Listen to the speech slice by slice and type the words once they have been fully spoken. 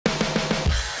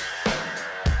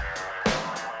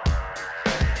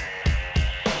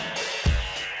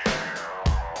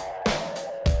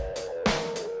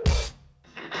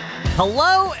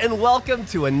Hello and welcome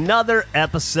to another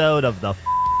episode of the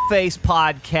KFace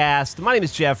podcast. My name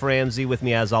is Jeff Ramsey. With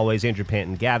me, as always, Andrew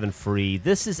Panton, Gavin Free.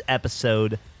 This is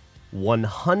episode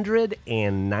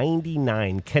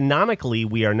 199. Canonically,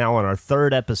 we are now on our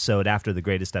third episode after the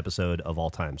greatest episode of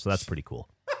all time, so that's pretty cool.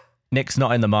 Nick's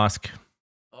not in the mask.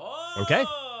 Okay.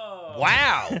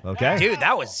 Wow. Okay. Dude,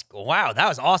 that was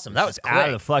awesome. That was quick. Out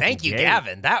of the fucking Thank you, gate.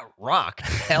 Gavin. That rocked.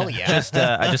 Hell yeah.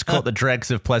 I just caught the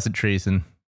dregs of pleasantries, and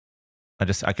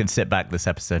I can sit back this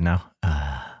episode now.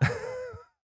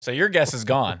 So your guess is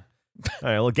gone. All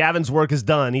right, well, Gavin's work is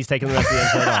done. He's taking the rest of the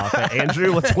episode off.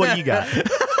 Andrew, what do you got?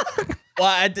 Well,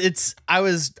 I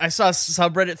saw a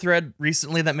subreddit thread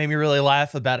recently that made me really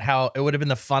laugh about how it would have been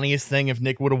the funniest thing if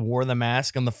Nick would have worn the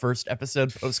mask on the first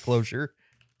episode post-closure.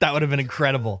 That would have been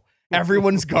incredible.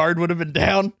 Everyone's guard would have been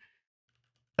down.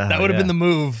 That would have been the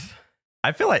move.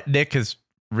 I feel like Nick has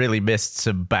really missed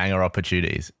some banger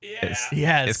opportunities. Yes.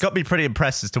 It's got me pretty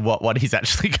impressed as to what one he's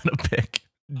actually going to pick.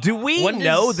 Do we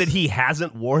know that he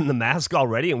hasn't worn the mask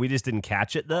already and we just didn't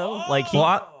catch it, though?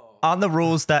 Aren't the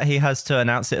rules that he has to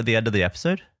announce it at the end of the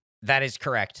episode? That is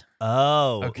correct.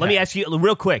 Oh. Okay. Let me ask you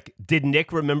real quick. Did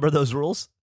Nick remember those rules?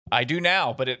 I do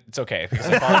now, but it's okay. Because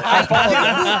I followed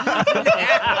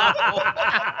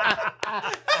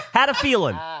Had a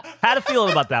feeling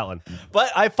about that one. but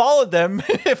I followed them,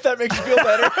 if that makes you feel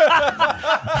better.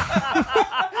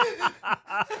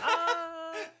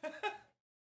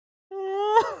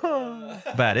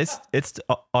 But it's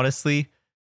honestly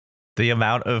the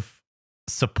amount of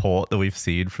support that we've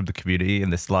seen from the community in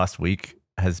this last week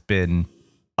has been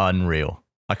unreal.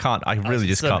 I really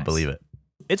just can't believe it.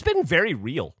 It's been very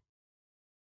real.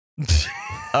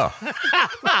 Oh,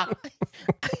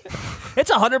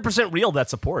 It's 100% real, that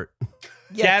support.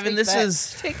 Gavin,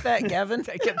 Take that, Gavin.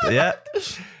 yeah.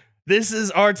 This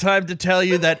is our time to tell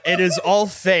you that it is all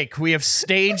fake. We have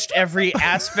staged every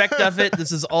aspect of it.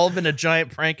 This has all been a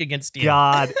giant prank against you.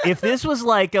 God, if this was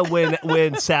like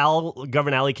when Sal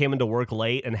Governale came into work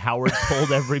late and Howard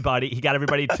told everybody, he got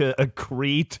everybody to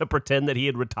agree to pretend that he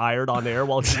had retired on air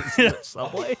while he was in the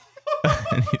subway.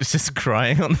 And he was just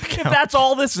crying on the If couch. that's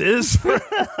all this is. Oh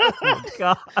my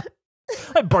God.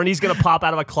 Like Bernie's going to pop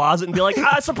out of a closet and be like,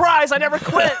 surprise, I never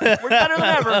quit. We're better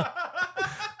than ever.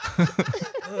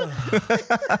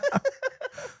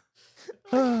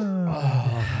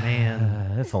 Oh,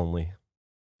 man. If only.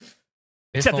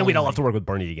 Except that we don't have to work with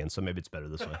Bernie again, so maybe it's better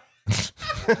this way.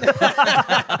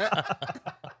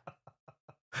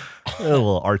 A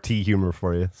little RT humor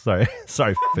for you. Sorry,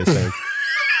 face fans.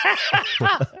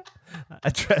 I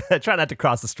try not to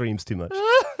cross the streams too much.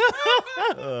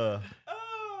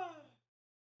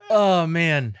 Oh,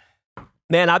 man.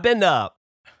 Man, I've been, I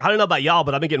don't know about y'all,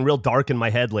 but I've been getting real dark in my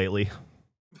head lately.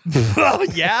 Oh,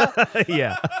 yeah?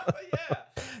 Yeah.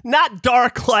 Not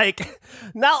dark like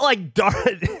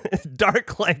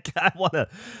dark like I want to,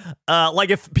 like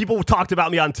if people talked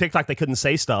about me on TikTok, they couldn't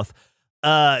say stuff.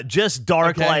 Just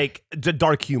dark, like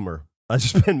dark humor. I've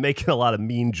just been making a lot of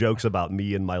mean jokes about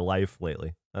me and my life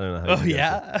lately. I don't know how. Oh,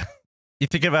 yeah? You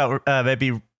think about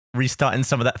maybe restarting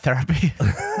some of that therapy?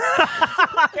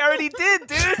 I already did,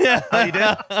 dude. Oh, you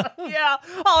did? Yeah.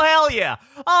 Oh, hell yeah.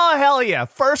 Oh, hell yeah.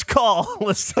 First call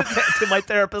was to my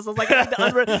therapist. I was like,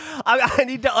 I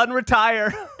need to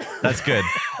unretire. That's good.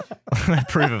 I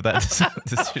approve of that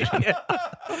decision.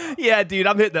 Yeah, dude,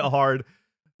 I'm hitting it hard.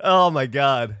 Oh, my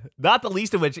God. Not the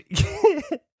least of which,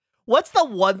 what's the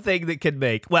one thing that could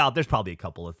make, well, there's probably a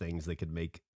couple of things that could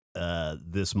make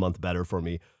this month better for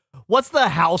me. What's the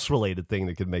house-related thing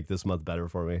that could make this month better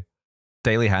for me?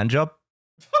 Daily hand job?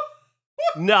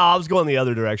 No, I was going the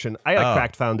other direction. I got a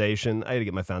cracked foundation. I had to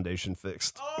get my foundation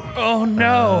fixed. Oh,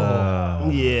 no.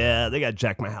 Yeah, they got to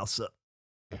jack my house up.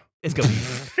 It's gonna be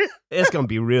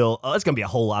real. It's gonna be a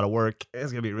whole lot of work.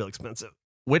 It's gonna be real expensive.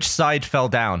 Which side fell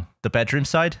down? The bedroom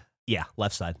side? Yeah,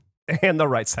 left side and the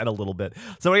right side a little bit.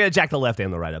 So we're gonna jack the left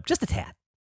and the right up, just a tad.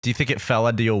 Do you think it fell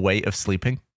under your weight of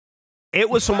sleeping? It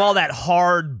was from all that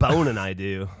hard boning I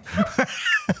do.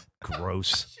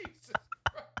 Gross.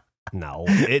 No,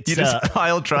 it's You just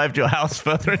pile drived your house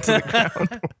further into the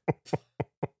ground.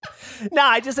 No,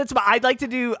 I like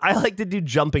to do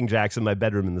jumping jacks in my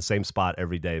bedroom in the same spot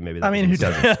every day. Maybe who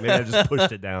doesn't? Maybe I just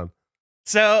pushed it down.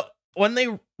 So when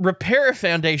they repair a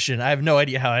foundation, I have no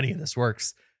idea how any of this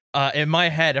works. In my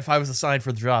head, if I was assigned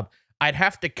for the job, I'd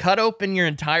have to cut open your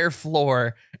entire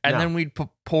floor, and then we'd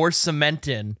pour cement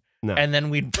in, and then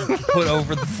we'd put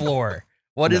over the floor.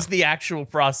 What is the actual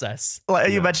process? Like,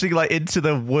 are you imagining like into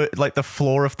the wood, like the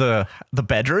floor of the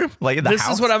bedroom, like in the house? This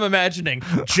is what I'm imagining.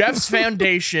 Jeff's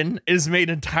foundation is made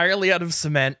entirely out of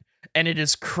cement, and it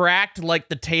is cracked like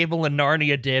the table in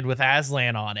Narnia did with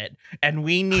Aslan on it. And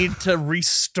we need to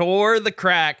restore the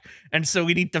crack. And so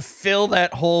we need to fill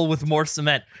that hole with more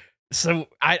cement. So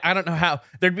I don't know how.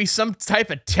 There'd be some type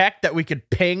of tech that we could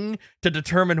ping to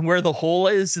determine where the hole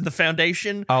is in the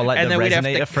foundation. Oh, like and the then we'd have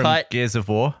resonator to from cut. Gears of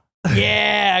War?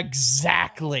 Yeah,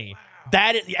 exactly.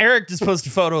 Eric just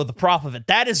posted a photo of the prop of it.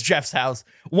 That is Jeff's house.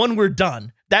 When we're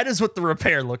done, that is what the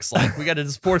repair looks like. We got to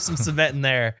just pour some cement in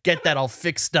there, get that all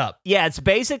fixed up. Yeah, it's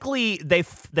basically they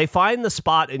find the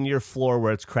spot in your floor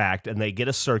where it's cracked, and they get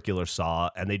a circular saw,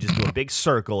 and they just do a big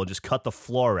circle and just cut the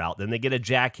floor out. Then they get a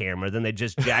jackhammer, then they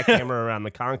just jackhammer around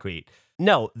the concrete.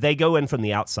 No, they go in from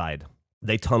the outside.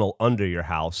 They tunnel under your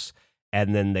house,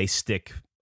 and then they stick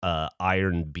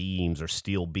iron beams or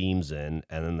steel beams in,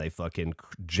 and then they fucking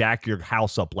jack your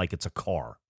house up like it's a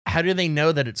car. How do they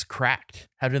know that it's cracked?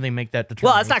 How do they make that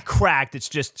determination? Well, it's not cracked. It's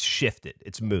just shifted.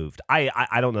 It's moved. I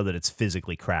don't know that it's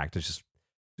physically cracked. It's just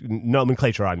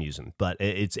nomenclature I'm using, but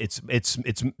it's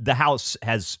the house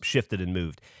has shifted and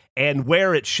moved, and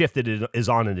where it shifted is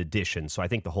on an addition. So I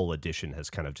think the whole addition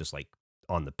has kind of just like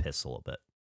on the piss a little bit.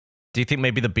 Do you think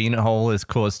maybe the bean hole has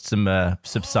caused some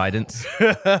subsidence?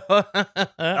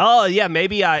 Oh yeah,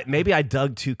 maybe I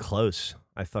dug too close.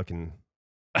 I fucking.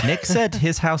 Nick said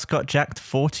his house got jacked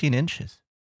 14 inches.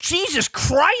 Jesus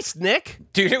Christ, Nick!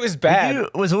 Dude, it was bad.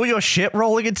 Was all your shit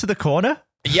rolling into the corner?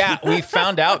 Yeah, we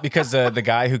found out because the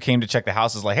guy who came to check the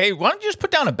house was like, hey, why don't you just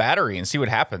put down a battery and see what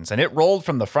happens? And it rolled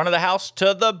from the front of the house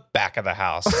to the back of the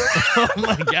house. Oh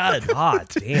my God. God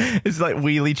damn. It's like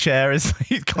wheelie chair.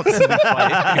 He's constantly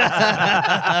fighting.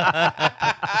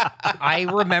 I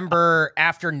remember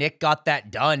after Nick got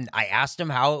that done, I asked him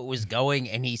how it was going,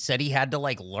 and he said he had to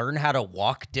like learn how to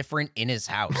walk different in his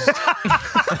house.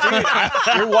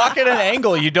 Dude, you're walking at an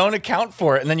angle, you don't account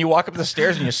for it, and then you walk up the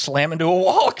stairs and you slam into a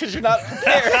wall because you're not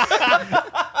prepared.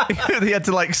 He had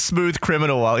to like smooth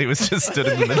criminal while he was just stood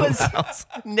in the middle of the house.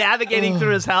 Navigating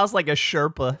through his house like a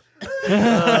Sherpa.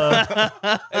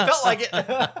 It felt like it.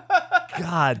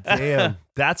 God damn.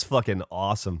 That's fucking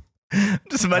awesome.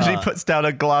 Just imagine he puts down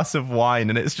a glass of wine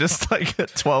and it's just like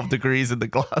at 12 degrees in the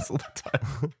glass all the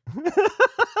time.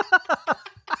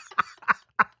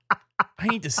 I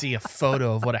need to see a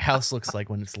photo of what a house looks like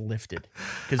when it's lifted.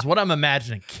 Because what I'm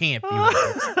imagining can't be what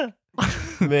it looks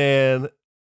like. Man,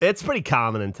 it's pretty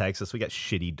common in Texas. We got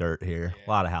shitty dirt here. A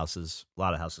lot of houses,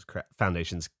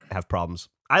 foundations have problems.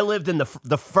 I lived in the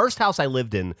first house I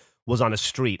lived in was on a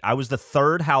street. I was the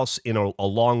third house in a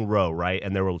long row, right?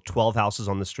 And there were 12 houses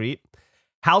on the street.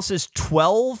 Houses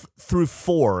 12 through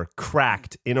 4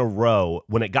 cracked in a row.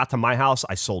 When it got to my house,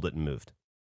 I sold it and moved.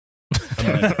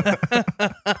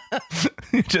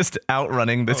 Just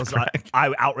outrunning this crack.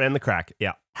 I outran the crack.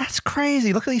 Yeah. That's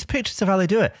crazy. Look at these pictures of how they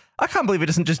do it. I can't believe it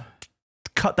doesn't just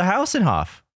cut the house in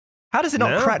half. How does it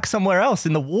not crack somewhere else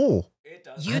in the wall?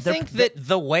 You think that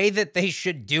the way that they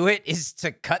should do it is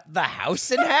to cut the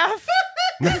house in half?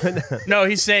 No,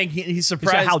 he's saying he's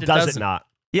surprised. How it does doesn't. it not?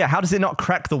 Yeah, how does it not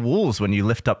crack the walls when you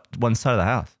lift up one side of the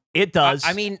house? It does.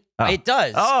 I mean, it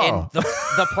does. Oh. And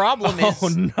the problem is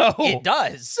it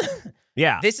does.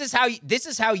 Yeah. This is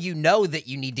how you know that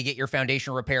you need to get your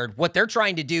foundation repaired. What they're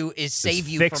trying to do is save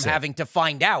you fix from it. having to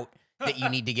find out that you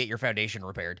need to get your foundation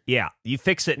repaired. Yeah. You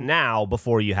fix it now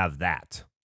before you have that.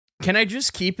 Can I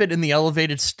just keep it in the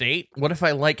elevated state? What if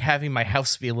I like having my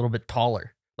house be a little bit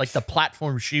taller? Like the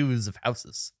platform shoes of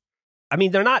houses. I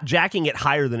mean, they're not jacking it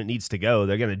higher than it needs to go.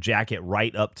 They're going to jack it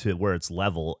right up to where it's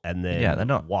level and then Yeah, they're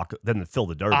not- then fill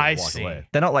the dirt I and walk see. away.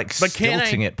 They're not like But can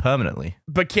stilting it permanently.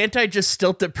 But can't I just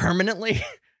stilt it permanently?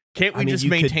 Can't we I mean, just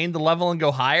you could- maintain the level and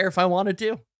go higher if I wanted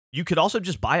to? You could also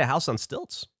just buy a house on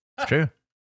stilts. It's true.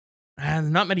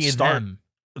 Not many of Start- them.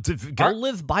 Go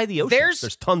live by the ocean.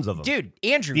 There's tons of them. Dude,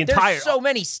 Andrew, The entire- there's so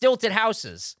many stilted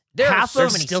houses. There are Half so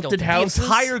of many stilted stilted houses? The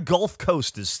entire Gulf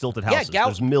Coast is stilted houses. Yeah,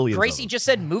 There's millions Gracie of them. just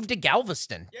said move to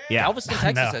Galveston. Yeah. Galveston,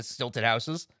 Texas No. has stilted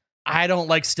houses. I don't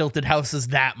like stilted houses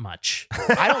that much.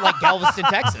 I don't like Galveston,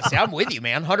 Texas. Yeah, I'm with you,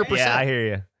 man. 100%. Yeah, I hear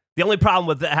you. The only problem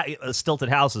with the stilted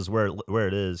house is where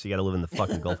it is. You got to live in the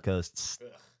fucking Gulf Coast. It's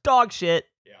dog shit.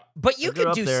 But you I grew could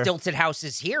up do there. stilted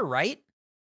houses here, right?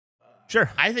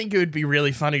 Sure. I think it would be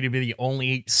really funny to be the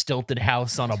only stilted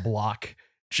house on a block.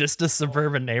 Just a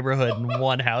suburban neighborhood and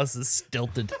one house is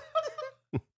stilted.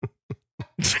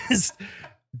 Just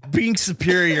being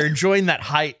superior, enjoying that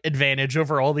height advantage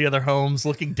over all the other homes,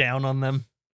 looking down on them.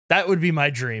 That would be my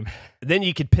dream. Then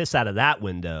you could piss out of that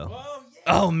window.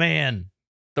 Oh, man.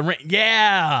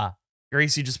 Yeah.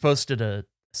 Gracie just posted a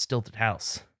stilted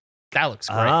house. That looks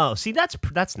great. Oh, see,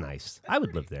 that's nice. I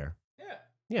would live there.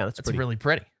 Yeah, that's That's pretty. really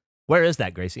pretty. Where is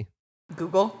that, Gracie?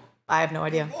 Google. I have no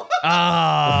idea.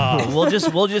 Oh,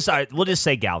 We'll just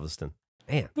say Galveston.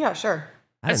 Man, Yeah, sure.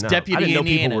 that's I didn't know. I Deputy didn't know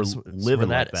Indiana. people were living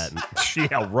like that.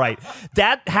 Yeah, right.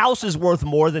 That house is worth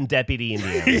more than Deputy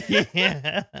Indiana.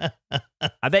 Yeah.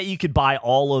 I bet you could buy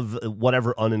all of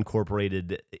whatever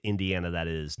unincorporated Indiana that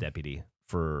is, Deputy,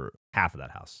 for half of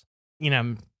that house. You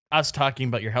know, us talking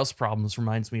about your house problems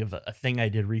reminds me of a thing I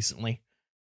did recently.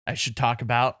 I should talk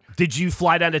about. Did you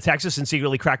fly down to Texas and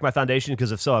secretly crack my foundation?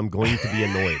 Because if so, I'm going to be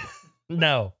annoyed.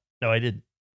 No, I didn't.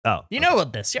 Oh, You know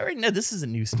about this? You already know this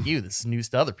isn't news to you. This is news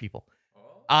to other people.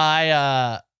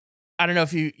 I don't know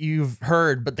if you've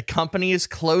heard, but the company is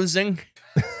closing,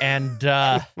 and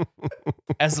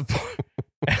as a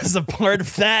part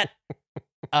of that,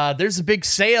 there's a big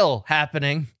sale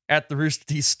happening at the Rooster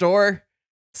Teeth store,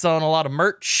 selling a lot of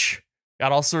merch.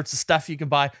 Got all sorts of stuff you can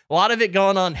buy. A lot of it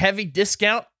going on heavy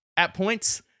discount at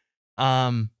points.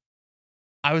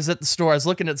 I was at the store. I was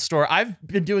looking at the store. I've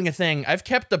been doing a thing. I've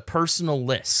kept a personal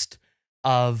list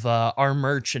of our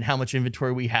merch and how much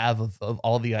inventory we have of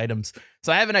all the items.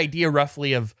 So I have an idea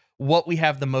roughly of what we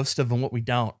have the most of and what we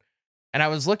don't. And I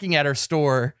was looking at our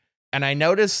store and I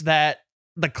noticed that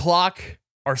the clock,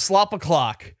 our Slop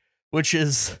clock, which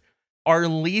is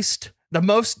the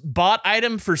most bought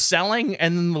item for selling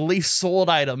and then the least sold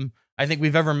item I think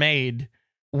we've ever made,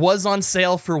 was on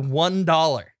sale for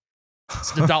 $1.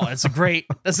 It's $1.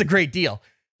 That's a great deal.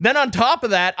 Then on top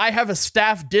of that, I have a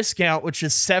staff discount, which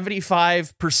is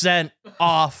 75%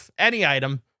 off any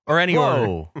item or any order.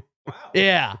 Whoa.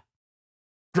 Yeah.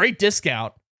 Great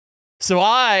discount. So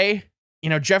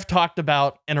Jeff talked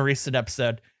about in a recent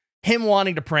episode, him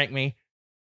wanting to prank me,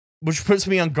 which puts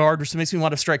me on guard, which makes me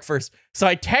want to strike first. So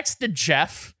I texted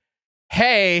Jeff,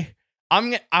 hey,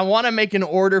 I want to make an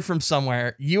order from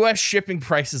somewhere. US shipping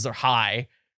prices are high.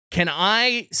 Can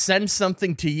I send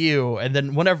something to you? And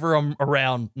then whenever I'm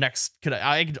around next,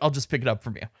 I'll just pick it up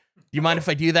from you. Do you mind if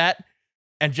I do that?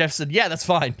 And Jeff said, yeah, that's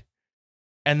fine.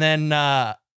 And then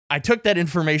I took that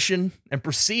information and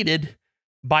proceeded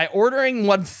by ordering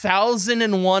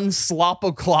 1,001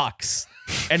 Slop clocks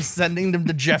and sending them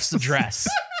to Jeff's address.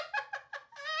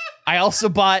 I also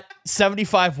bought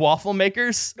 75 waffle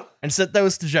makers and sent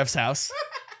those to Jeff's house.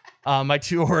 My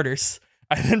 2 orders.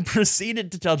 I then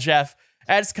proceeded to tell Jeff,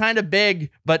 it's kind of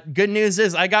big, but good news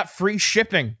is I got free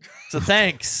shipping. So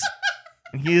thanks.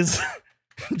 And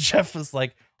Jeff was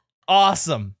like,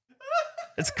 awesome.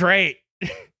 It's great.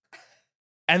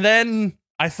 And then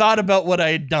I thought about what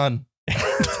I had done.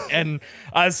 And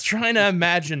I was trying to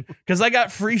imagine, because I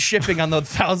got free shipping on the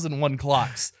 1,001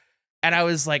 clocks. And I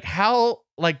was like,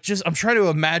 I'm trying to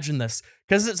imagine this,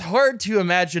 because it's hard to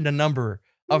imagine a number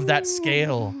of that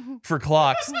scale for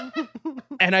clocks.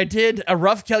 And I did a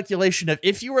rough calculation of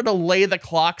if you were to lay the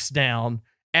clocks down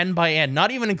end by end, not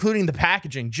even including the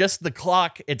packaging, just the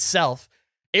clock itself,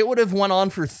 it would have went on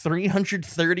for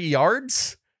 330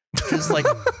 yards, which is like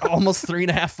almost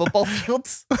 3.5 football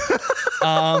fields.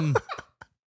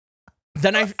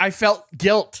 Then I felt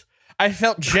guilt. I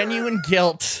felt genuine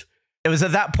guilt. It was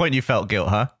at that point you felt guilt,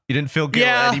 huh? You didn't feel guilt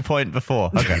at any point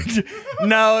before? Okay.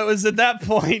 No, it was at that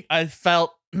point I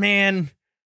felt, man,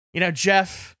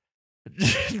 Jeff,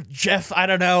 I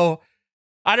don't know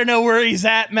where he's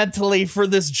at mentally for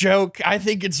this joke. I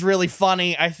think it's really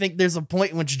funny. I think there's a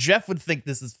point in which Jeff would think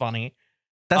this is funny.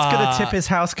 That's going to tip his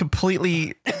house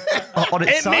completely on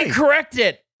its side. It may correct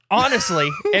it. Honestly,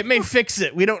 it may fix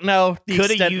it. We don't know the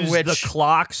Could extent have to used which the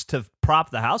clocks to prop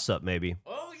the house up, maybe.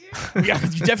 Oh, yeah. Yeah,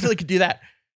 you definitely could do that.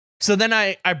 So then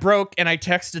I broke and I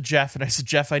texted Jeff and I said,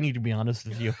 Jeff, I need to be honest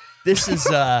with you. This is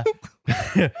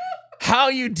how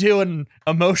you doing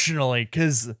emotionally?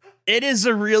 Because it is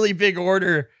a really big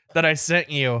order that I sent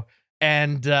you,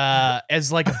 and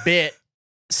as like a bit.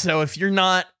 So if you're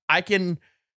not,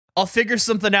 I'll figure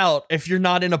something out if you're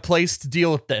not in a place to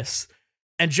deal with this.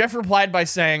 And Jeff replied by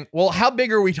saying, well, how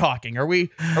big are we talking? Are we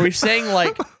saying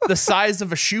like the size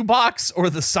of a shoebox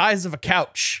or the size of a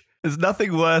couch? There's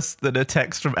nothing worse than a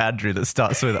text from Andrew that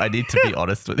starts with, I need to be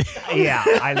honest with you. Yeah,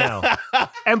 I know.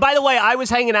 And by the way, I was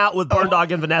hanging out with Burn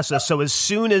Dog and Vanessa, so as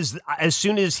soon as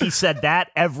he said that,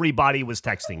 everybody was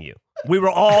texting you. We were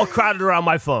all crowded around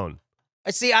my phone.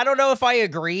 See, I don't know if I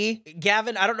agree,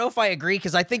 Gavin. I don't know if I agree,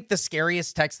 because I think the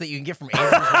scariest text that you can get from Andrew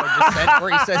is what I just said,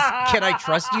 where he says, "Can I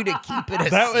trust you to keep it a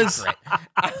secret?" That is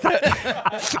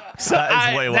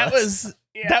way worse.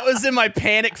 That was in my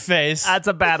panic phase. That's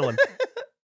a bad one.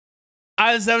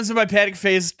 That was in my panic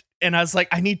phase, and I was like,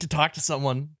 I need to talk to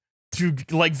someone to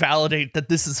like validate that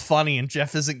this is funny, and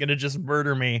Jeff isn't gonna just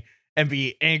murder me and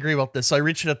be angry about this. So I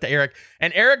reached out to Eric,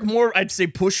 and Eric more, I'd say,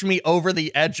 pushed me over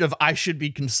the edge of I should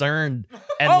be concerned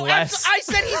and less. I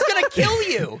said he's gonna kill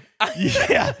you.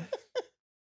 Yeah.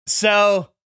 So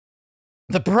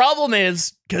the problem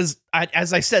is, because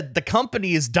as I said, the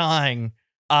company is dying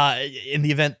in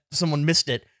the event someone missed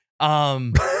it.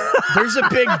 There's a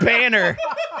big banner.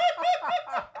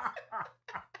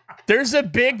 There's a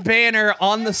big banner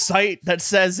on the site that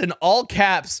says in all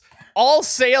caps, all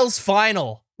sales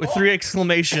final with 3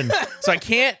 exclamation. So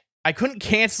I couldn't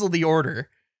cancel the order.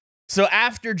 So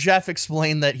after Jeff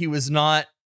explained that he was not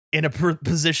in a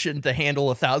position to handle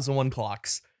 1001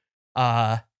 clocks,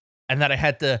 and that I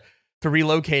had to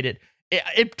relocate it,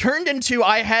 it turned into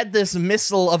I had this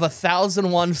missile of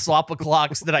 1001 slop of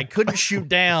clocks that I couldn't shoot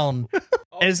down,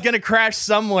 and it's gonna crash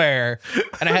somewhere,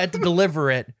 and I had to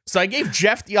deliver it. So I gave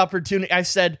Jeff the opportunity. I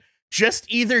said, just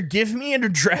either give me an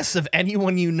address of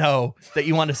anyone you know that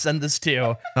you want to send this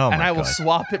to, and I will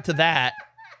swap it to that,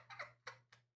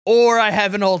 or I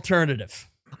have an alternative.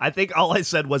 I think all I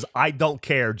said was, I don't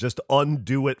care. Just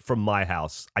undo it from my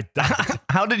house.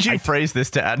 How did you phrase this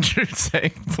to Andrew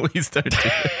saying, please don't do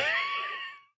it?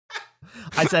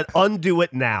 I said, undo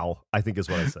it now, I think is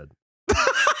what I said.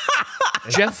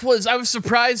 I was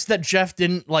surprised that Jeff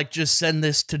didn't just send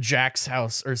this to Jack's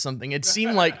house or something. It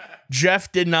seemed like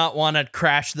Jeff did not want to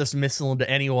crash this missile into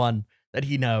anyone that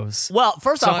he knows. Well,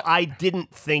 first off, I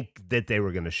didn't think that they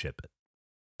were going to ship it.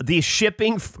 The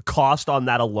shipping cost on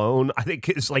that alone, I think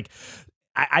is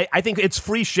I think it's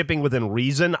free shipping within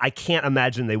reason. I can't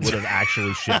imagine they would have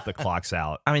actually shipped the clocks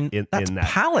out. I mean, that's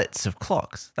pallets of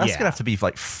clocks. That's gonna have to be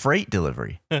freight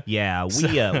delivery. Yeah,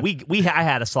 I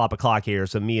had a slop of clock here,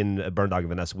 so me and Burndog and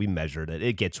Vanessa, we measured it.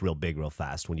 It gets real big real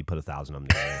fast when you put 1,000 of them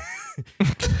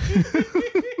together.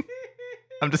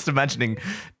 I'm just imagining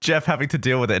Jeff having to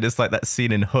deal with it. It's like that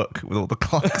scene in Hook with all the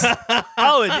clocks.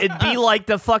 Oh, it'd be like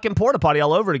the fucking porta potty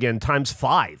all over again times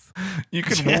 5. You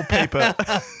could wallpaper.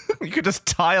 You could just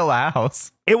tile a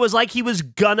house. It was like he was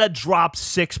gonna drop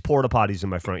 6 porta potties in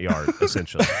my front yard,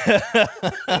 essentially.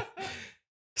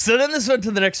 So then this went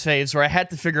to the next phase where I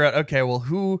had to figure out, okay,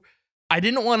 well, I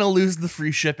didn't want to lose the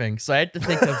free shipping, so I had to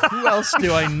think of who else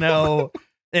do I know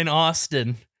in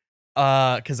Austin,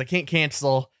 because I can't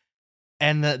cancel.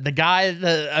 And the guy,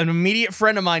 an immediate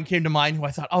friend of mine came to mind who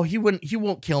I thought, oh, he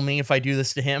won't kill me if I do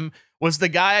this to him, was the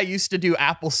guy I used to do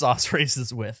applesauce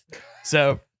races with.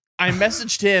 So I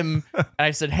messaged him and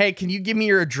I said, hey, can you give me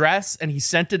your address? And he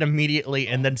sent it immediately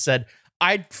and then said,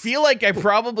 I feel like I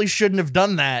probably shouldn't have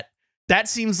done that. That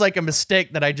seems like a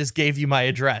mistake that I just gave you my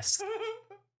address.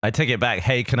 I take it back.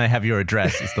 Hey, can I have your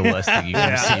address? It's the worst thing you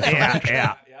can receive.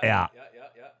 Yeah.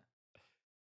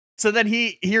 So then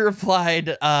he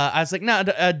replied, I was like, no,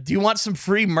 do you want some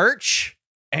free merch?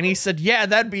 And he said, yeah,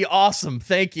 that'd be awesome.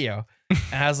 Thank you.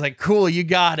 And I was like, cool, you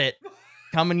got it.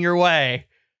 Coming your way.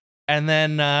 And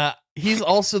then he's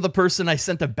also the person I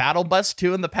sent a battle bus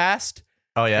to in the past.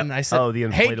 Oh, yeah. And I said, the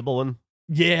inflatable one?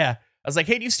 Yeah. I was like,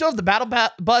 hey, do you still have the battle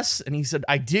bus? And he said,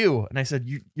 I do. And I said,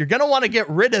 you're going to want to get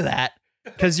rid of that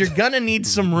because you're going to need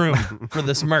some room for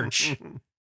this merch.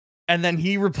 And then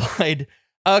he replied,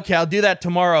 okay, I'll do that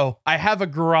tomorrow. I have a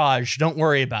garage. Don't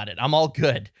worry about it. I'm all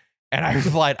good. And I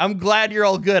replied, I'm glad you're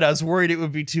all good. I was worried it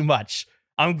would be too much.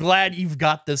 I'm glad you've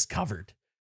got this covered.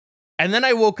 And then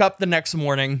I woke up the next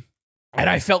morning and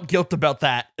I felt guilt about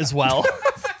that as well.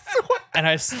 And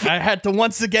I had to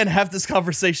once again have this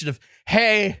conversation of,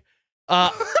 hey,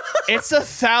 it's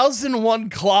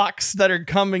 1001 clocks that are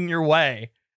coming your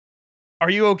way. Are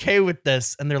you okay with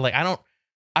this? And they're like, I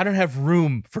don't have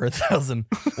room for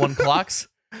 1001 clocks,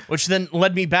 which then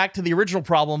led me back to the original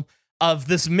problem of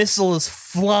this missile is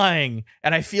flying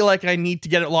and I feel like I need to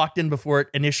get it locked in before it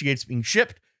initiates being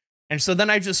shipped. And so then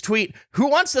I just tweet, who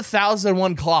wants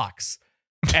 1001 clocks?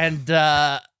 And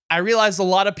I realized a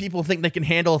lot of people think they can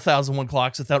handle 1001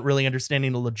 clocks without really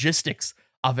understanding the logistics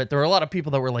of it. There were a lot of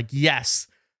people that were like, yes,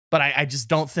 but I just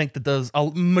don't think that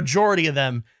a majority of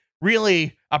them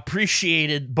really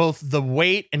appreciated both the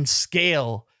weight and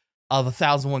scale of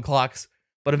 1001 clocks.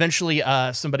 But eventually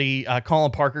somebody,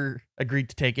 Colin Parker, agreed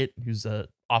to take it, who's an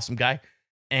awesome guy.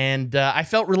 And I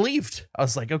felt relieved. I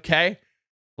was like, okay,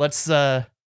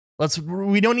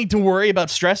 we don't need to worry about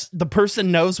stress. The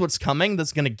person knows what's coming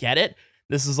that's going to get it.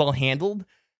 This is all handled.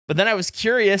 But then I was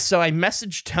curious, so I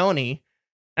messaged Tony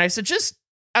and I said, just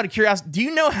out of curiosity, do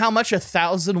you know how much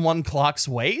 1001 clocks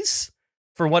weighs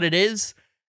for what it is?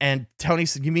 And Tony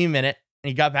said, give me a minute. And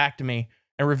he got back to me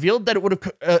and revealed that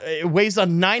it weighs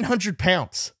on 900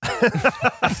 pounds.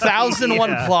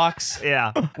 1001 clocks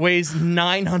weighs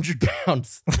 900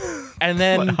 pounds. And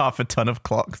then like half a ton of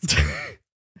clocks.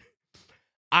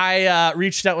 I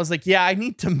reached out, was like, yeah, I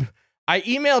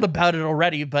emailed about it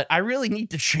already, but I really need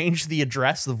to change the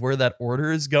address of where that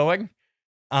order is going.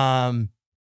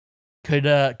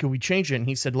 could we change it? And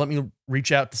he said, let me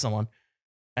reach out to someone.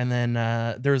 And then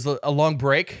there was a long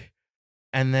break.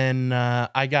 And then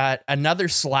I got another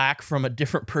Slack from a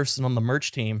different person on the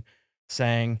merch team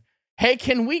saying, hey,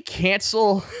 can we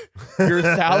cancel your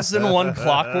 1001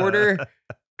 clock order?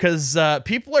 Because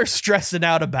people are stressing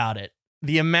out about it.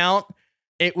 The amount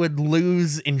it would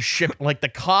lose in like the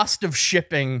cost of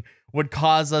shipping would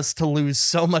cause us to lose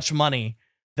so much money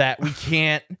that we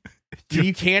can't. Can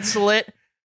you cancel it?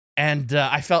 And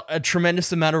I felt a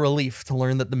tremendous amount of relief to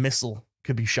learn that the missile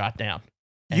could be shot down.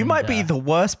 You might be the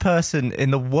worst person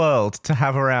in the world to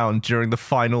have around during the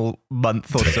final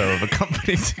month or so of a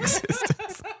company's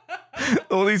existence.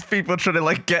 All these people trying to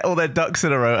like get all their ducks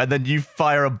in a row, and then you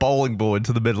fire a bowling ball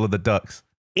into the middle of the ducks.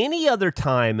 Any other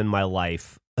time in my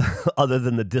life, other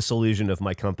than the disillusion of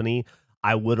my company,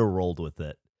 I would have rolled with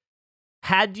it.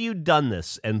 Had you done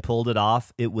this and pulled it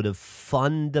off, it would have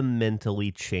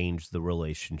fundamentally changed the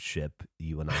relationship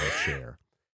you and I share.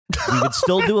 We would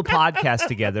still do a podcast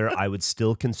together. I would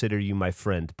still consider you my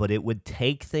friend, but it would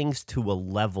take things to a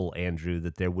level, Andrew,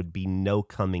 that there would be no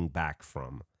coming back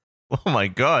from. Oh my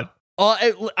God. Well,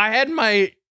 I had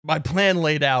my plan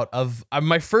laid out of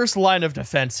my first line of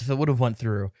defense, if it would have went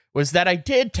through, was that I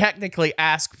did technically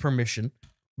ask permission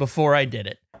before I did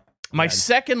it. My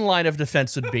second line of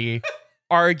defense would be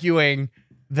arguing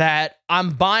that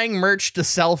I'm buying merch to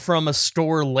sell from a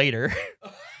store later,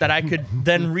 that I could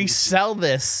then resell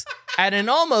this at an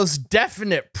almost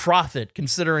definite profit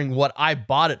considering what I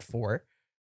bought it for.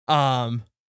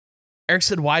 Eric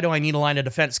said, why do I need a line of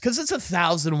defense? Because it's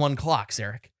 1001 clocks,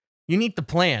 Eric. You need the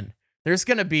plan. There's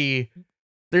gonna be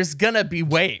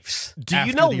waves. Do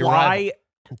you know why?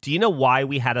 Do you know why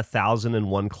we had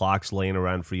 1001 clocks laying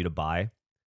around for you to buy?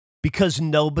 Because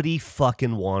nobody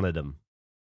fucking wanted them.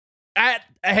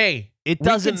 Hey, it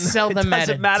doesn't sell them. It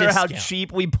doesn't matter how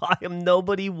cheap we buy them.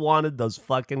 Nobody wanted those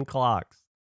fucking clocks.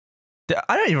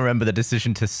 I don't even remember the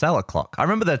decision to sell a clock. I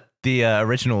remember the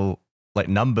original like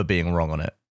number being wrong on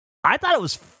it. I thought it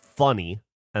was funny,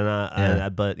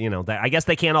 but you know, I guess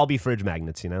they can't all be fridge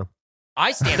magnets, you know.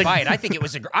 I stand by it. I think it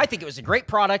was a great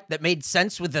product that made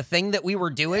sense with the thing that we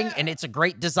were doing, and it's a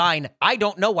great design. I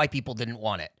don't know why people didn't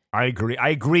want it. I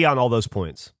agree on all those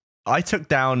points. I took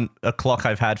down a clock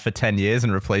I've had for 10 years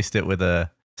and replaced it with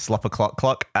a Slop O'Clock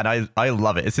clock, and I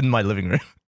love it. It's in my living room.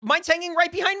 Mine's hanging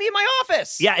right behind me in my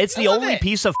office. Yeah, it's the only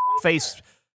piece of face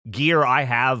gear I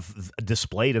have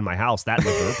displayed in my house. That and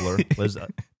the burglar was.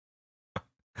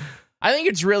 I think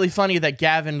it's really funny that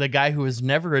Gavin, the guy who has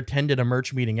never attended a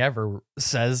merch meeting ever,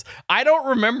 says, I don't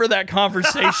remember that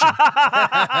conversation.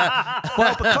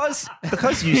 Well,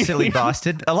 because you silly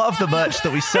bastard, a lot of the merch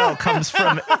that we sell comes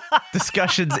from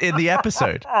discussions in the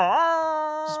episode.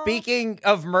 Speaking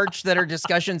of merch that are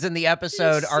discussions in the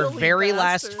episode, our very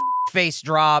last face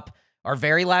drop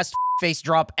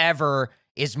ever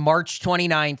is March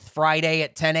 29th, Friday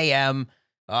at 10 a.m.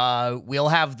 We'll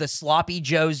have the Sloppy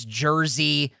Joe's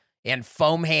jersey and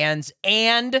foam hands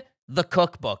and the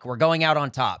cookbook. We're going out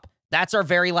on top. That's our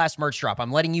very last merch drop.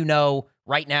 I'm letting you know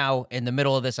right now in the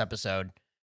middle of this episode,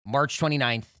 March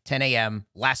 29th, 10 a.m.,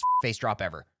 last face drop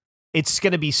ever. It's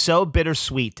going to be so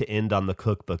bittersweet to end on the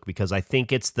cookbook because I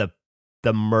think it's the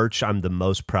merch I'm the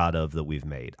most proud of that we've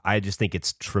made. I just think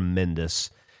it's tremendous.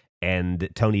 And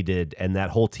Tony did, and that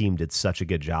whole team did such a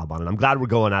good job on it. I'm glad we're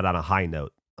going out on a high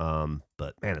note.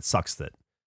 But man, it sucks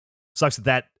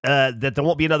that there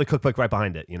won't be another cookbook right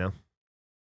behind it, you know?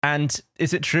 And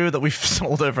is it true that we've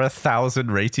sold over 1,000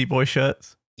 Ratey Boy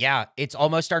shirts? Yeah, it's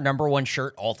almost our #1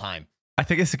 shirt all time. I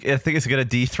think it's going to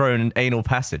dethrone Anal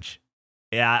Passage.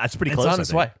 Yeah, that's pretty close. It's on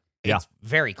its way. Yeah. It's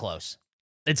very close.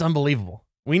 It's unbelievable.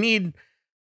 We need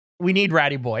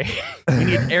Ratty Boy. We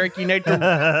need Eric. You need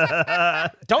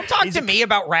to don't talk to me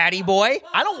about Ratty Boy.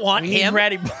 I don't want him.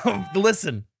 Ratty Boy.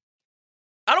 Listen,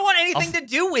 I don't want anything to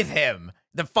do with him.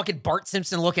 The fucking Bart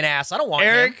Simpson looking ass. I don't want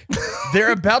Eric. him.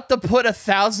 They're about to put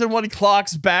 1001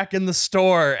 clocks back in the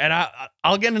store, and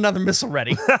I'll get another missile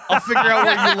ready. I'll figure out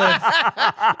where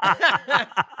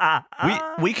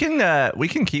you live. We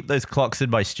can keep those clocks in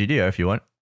my studio if you want.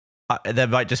 There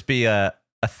might just be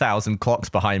 1,000 clocks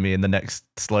behind me in the next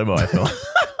slow-mo, I feel.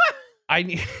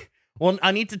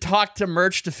 I need to talk to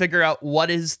merch to figure out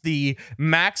what is the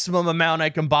maximum amount I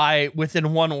can buy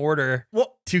within one order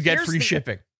to get free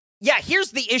shipping. Yeah, here's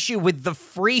the issue with the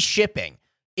free shipping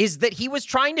is that he was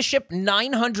trying to ship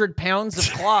 900 pounds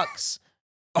of clocks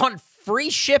on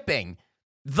free shipping.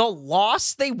 The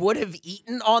loss they would have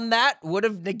eaten on that would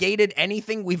have negated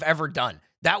anything we've ever done.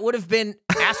 That would have been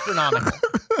astronomical.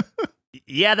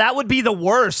 Yeah, that would be the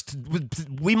worst.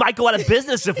 We might go out of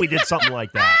business if we did something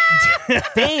like that.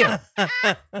 Damn.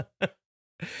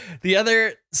 The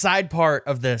other side part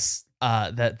of this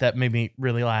that made me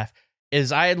really laugh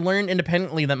is I had learned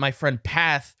independently that my friend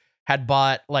Path had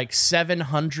bought like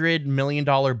 $700 million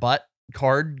butt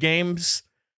card games,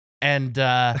 and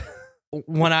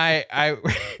when I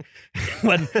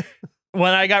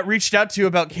when I got reached out to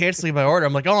about canceling my order,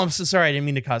 I'm like, oh, I'm so sorry, I didn't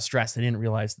mean to cause stress. I didn't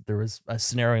realize that there was a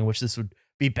scenario in which this would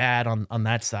be bad on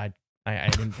that side. I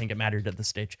didn't think it mattered at this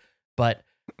stage, but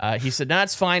he said, no,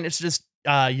 it's fine. It's just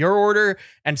your order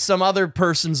and some other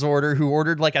person's order who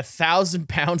ordered like 1,000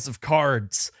 pounds of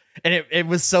cards. And it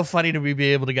was so funny to me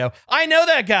be able to go, I know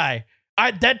that guy.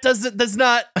 That's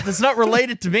not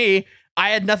related to me.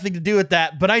 I had nothing to do with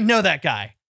that, but I know that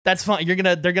guy. That's fine.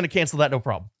 They're gonna cancel that, no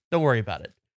problem. Don't worry about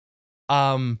it.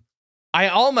 I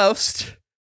almost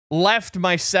left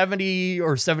my 70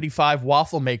 or 75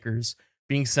 waffle makers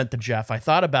being sent to Jeff. I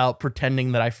thought about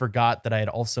pretending that I forgot that I had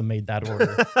also made that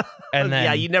order. And then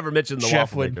yeah, you never mentioned the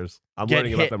Jeff waffle makers. I'm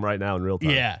learning about them right now in real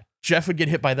time. Yeah, Jeff would get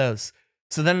hit by those.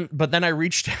 But then I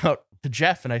reached out to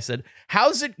Jeff and I said,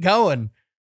 how's it going?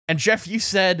 And Jeff, you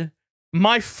said,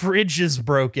 my fridge is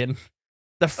broken.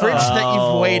 The fridge that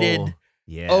you've waited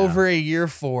over a year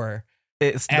for.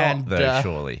 It's not, though,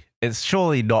 surely. It's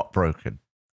surely not broken.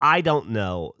 I don't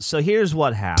know. So here's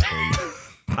what happened.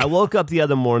 I woke up the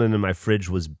other morning and my fridge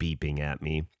was beeping at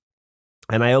me.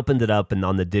 And I opened it up, and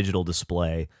on the digital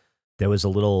display, there was a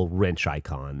little wrench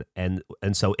icon. And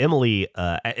so Emily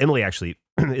actually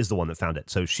is the one that found it.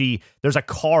 So there's a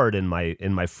card in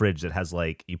my fridge that has,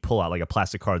 like, you pull out like a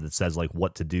plastic card that says like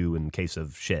what to do in case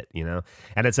of shit, you know?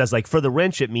 And it says like for the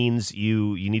wrench, it means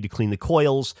you need to clean the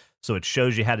coils. So it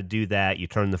shows you how to do that. You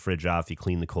turn the fridge off, you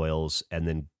clean the coils, and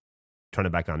then turn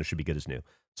it back on. It should be good as new.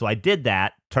 So I did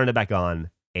that, turned it back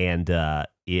on, and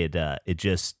it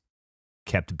just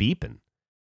kept beeping.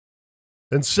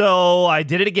 And so I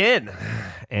did it again,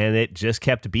 and it just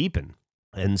kept beeping.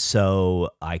 And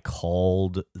so I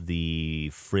called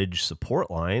the fridge support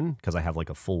line because I have like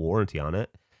a full warranty on it.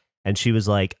 And she was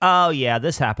like, oh, yeah,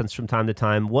 this happens from time to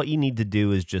time. What you need to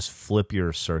do is just flip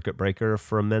your circuit breaker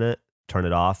for a minute, turn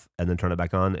it off, and then turn it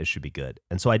back on. It should be good.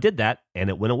 And so I did that, and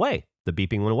it went away. The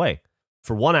beeping went away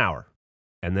for 1 hour.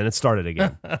 And then it started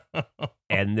again.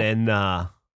 And then I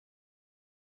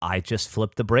just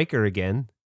flipped the breaker again,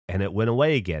 and it went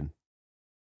away again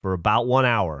for about 1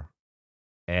 hour.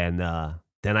 And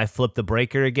then I flipped the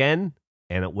breaker again,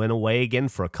 and it went away again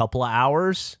for a couple of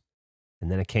hours. And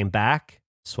then it came back.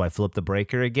 So I flipped the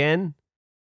breaker again,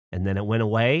 and then it went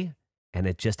away, and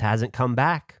it just hasn't come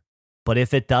back. But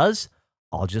if it does,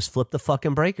 I'll just flip the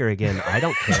fucking breaker again. I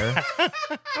don't care.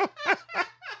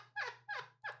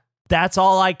 That's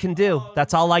all I can do.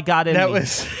 That's all I got in me.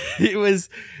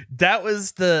 That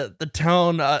was the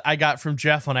tone I got from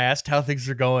Jeff when I asked how things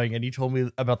are going, and he told me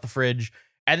about the fridge,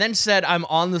 and then said, I'm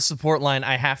on the support line,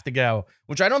 I have to go,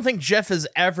 which I don't think Jeff has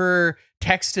ever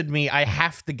texted me, I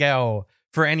have to go,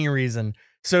 for any reason.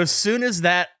 So as soon as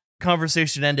that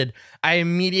conversation ended, I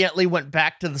immediately went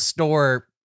back to the store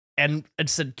and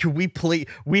said, can we please,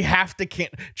 we have to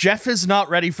Jeff is not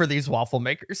ready for these waffle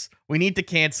makers. We need to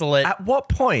cancel it. At what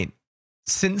point,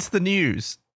 since the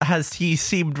news, has he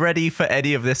seemed ready for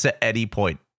any of this at any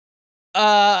point?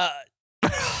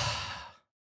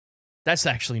 That's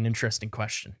actually an interesting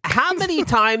question. How many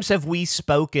times have we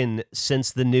spoken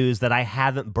since the news that I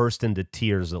haven't burst into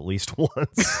tears at least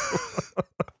once?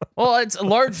 Well, it's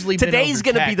largely today's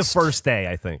going to be the first day,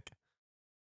 I think.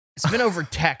 It's been over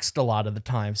text a lot of the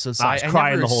time, so I was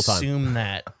crying never the whole time. Assume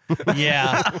that.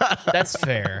 Yeah, that's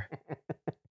fair.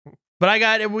 But I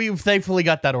got it. We thankfully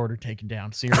got that order taken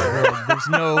down. So there's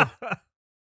no.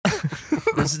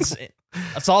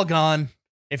 It's all gone.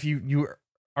 If you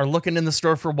are looking in the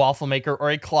store for a waffle maker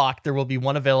or a clock, there will be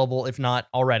one available. If not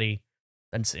already,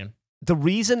 then soon. The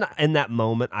reason in that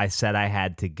moment I said I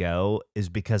had to go is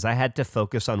because I had to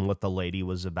focus on what the lady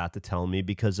was about to tell me,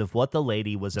 because if what the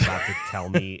lady was about to tell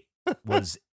me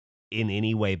was in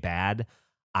any way bad,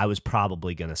 I was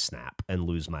probably going to snap and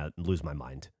lose my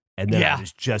mind. And then I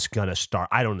was just going to start.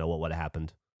 I don't know what would have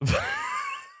happened.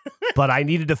 But I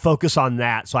needed to focus on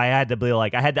that. So I had to be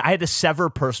like, I had to sever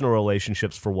personal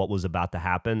relationships for what was about to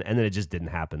happen. And then it just didn't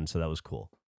happen. So that was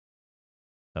cool.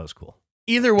 That was cool.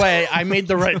 Either way, I made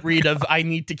the right read of I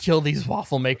need to kill these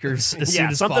waffle makers as soon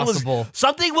as possible.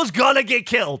 Something was going to get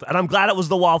killed. And I'm glad it was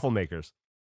the waffle makers.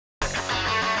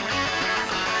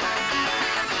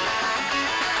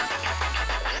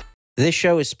 This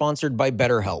show is sponsored by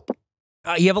BetterHelp.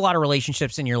 You have a lot of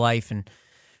relationships in your life, and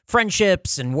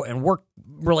friendships and work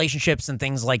relationships and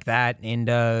things like that. And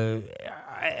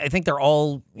I think they're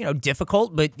all,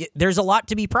 difficult, but there's a lot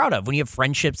to be proud of when you have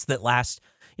friendships that last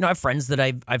I have friends that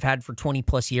I've had for 20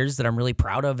 plus years that I'm really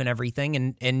proud of and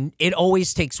everything. And it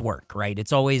always takes work, right?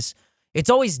 It's always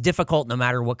difficult no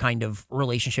matter what kind of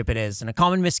relationship it is. And a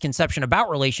common misconception about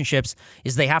relationships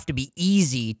is they have to be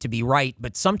easy to be right.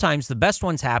 But sometimes the best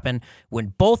ones happen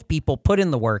when both people put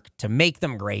in the work to make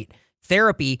them great.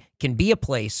 Therapy can be a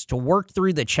place to work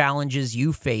through the challenges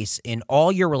you face in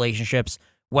all your relationships,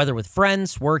 whether with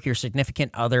friends, work, your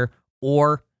significant other,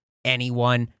 or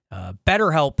anyone.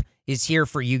 BetterHelp is here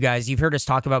for you guys. You've heard us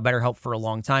talk about BetterHelp for a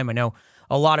long time. I know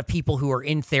a lot of people who are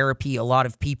in therapy, a lot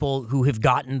of people who have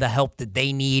gotten the help that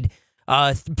they need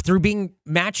through being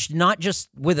matched not just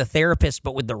with a therapist,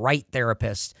 but with the right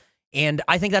therapist. And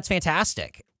I think that's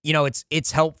fantastic.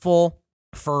 It's helpful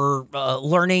for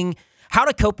learning how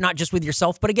to cope, not just with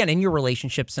yourself, but again, in your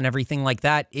relationships and everything like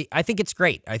that. I think it's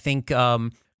great. I think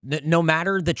no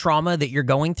matter the trauma that you're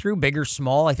going through, big or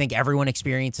small, I think everyone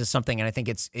experiences something. And I think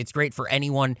it's great for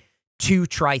anyone to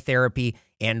try therapy.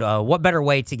 And what better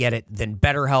way to get it than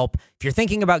BetterHelp? If you're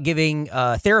thinking about giving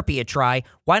therapy a try,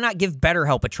 why not give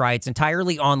BetterHelp a try? It's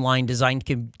entirely online, designed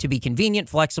to be convenient,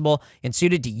 flexible, and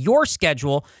suited to your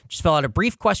schedule. Just fill out a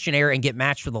brief questionnaire and get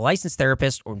matched with a licensed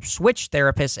therapist or switch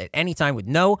therapists at any time with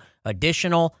no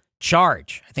additional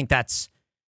charge. I think that's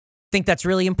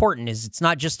really important. Is it's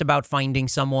not just about finding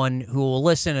someone who will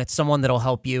listen. It's someone that'll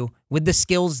help you with the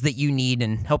skills that you need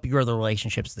and help you grow the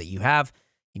relationships that you have.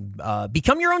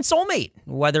 Become your own soulmate,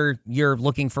 whether you're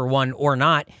looking for one or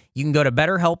not. You can go to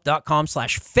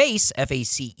betterhelp.com/face,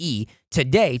 F-A-C-E,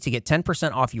 today to get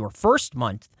 10% off your first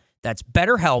month. That's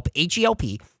BetterHelp,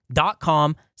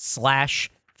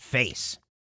 HELP.com/face.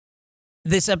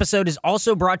 This episode is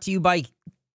also brought to you by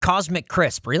Cosmic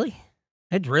Crisp. Really?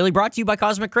 It's really brought to you by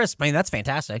Cosmic Crisp. I mean, that's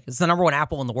fantastic. It's the #1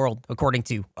 apple in the world, according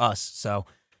to us. So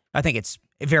I think it's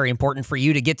very important for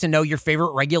you to get to know your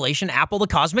favorite regulation apple, the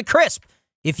Cosmic Crisp.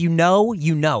 If you know,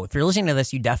 you know. If you're listening to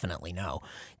this, you definitely know.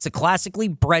 It's a classically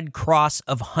bred cross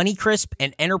of Honeycrisp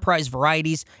and Enterprise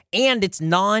varieties, and it's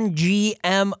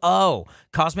non-GMO.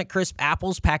 Cosmic Crisp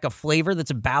apples pack a flavor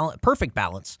that's a perfect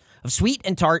balance of sweet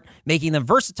and tart, making them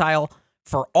versatile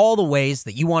for all the ways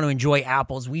that you want to enjoy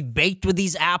apples. We've baked with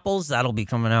these apples. That'll be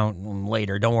coming out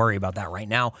later. Don't worry about that right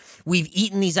now. We've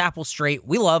eaten these apples straight.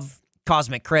 We love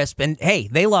Cosmic Crisp, and hey,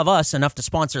 they love us enough to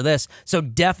sponsor this, so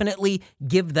definitely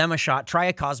give them a shot. Try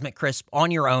a Cosmic Crisp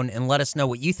on your own and let us know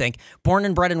what you think. Born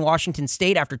and bred in Washington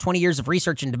State, after 20 years of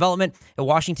research and development at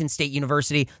Washington State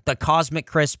University, the Cosmic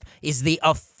Crisp is the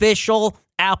official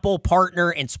Apple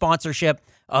partner and sponsorship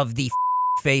of the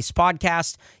KFace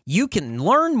podcast. You can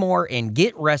learn more and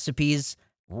get recipes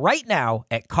right now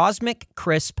at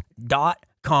cosmiccrisp.com.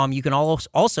 You can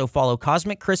also follow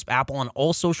Cosmic Crisp Apple on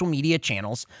all social media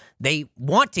channels. They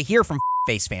want to hear from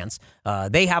Face fans.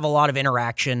 They have a lot of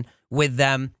interaction with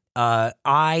them.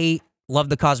 I love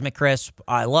the Cosmic Crisp.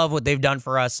 I love what they've done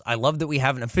for us. I love that we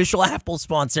have an official Apple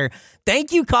sponsor.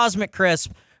 Thank you, Cosmic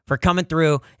Crisp, for coming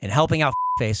through and helping out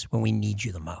Face when we need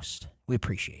you the most. We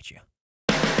appreciate you.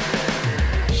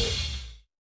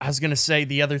 I was going to say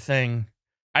the other thing.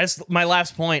 My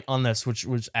last point on this, which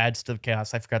adds to the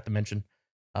chaos, I forgot to mention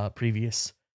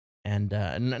previous, and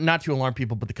not to alarm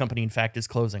people, but the company in fact is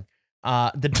closing.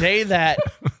 The day that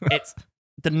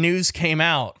the news came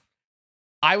out,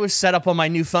 I was set up on my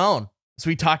new phone. So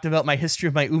we talked about my history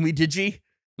of my Umi Digi,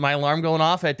 my alarm going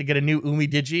off. I had to get a new Umi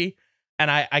Digi, and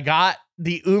I got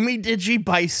the Umi Digi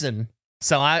Bison.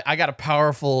 So I got a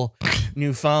powerful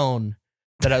new phone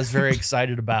that I was very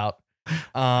excited about.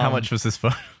 How much was this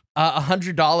phone?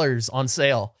 $100 on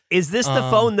sale. Is this the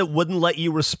phone that wouldn't let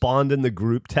you respond in the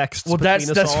group texts between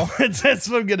us all? That's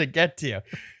what I'm going to get to.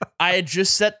 I had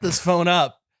just set this phone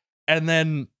up, and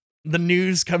then the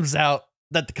news comes out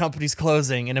that the company's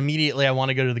closing, and immediately I want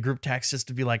to go to the group text just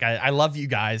to be like, I love you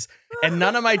guys. And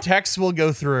none of my texts will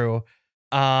go through.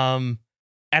 And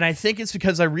I think it's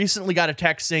because I recently got a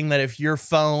text saying that if your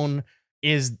phone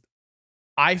is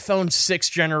iPhone 6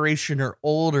 generation or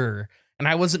older, and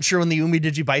I wasn't sure when the Umi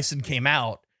Digi Bison came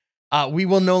out, we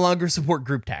will no longer support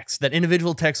group text. That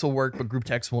individual text will work, but group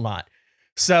text will not.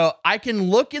 So I can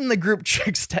look in the group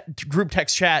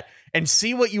text chat and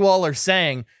see what you all are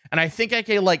saying. And I think I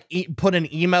can put an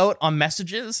emote on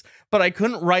messages, but I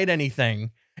couldn't write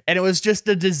anything. And it was just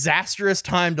a disastrous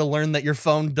time to learn that your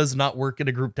phone does not work in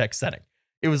a group text setting.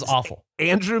 It was awful.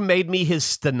 Andrew made me his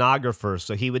stenographer,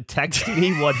 so he would text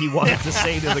me what he wanted to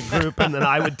say to the group, and then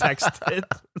I would text it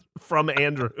from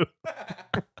Andrew.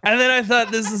 And then I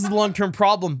thought, this is a long-term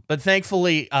problem. But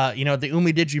thankfully, the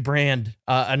Umi Digi brand,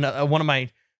 one of my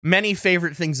many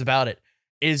favorite things about it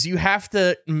is you have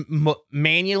to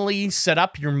manually set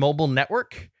up your mobile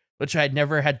network, which I'd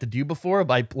never had to do before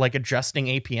by adjusting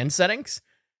APN settings.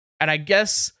 and I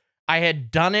guess I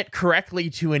had done it correctly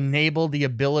to enable the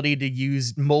ability to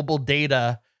use mobile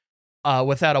data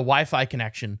without a Wi-Fi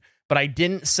connection, but I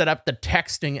didn't set up the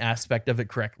texting aspect of it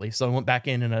correctly. So I went back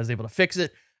in and I was able to fix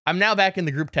it. I'm now back in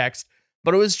the group text,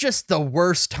 but it was just the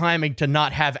worst timing to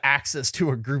not have access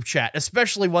to a group chat,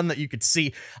 especially one that you could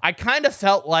see. I kind of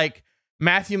felt like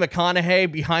Matthew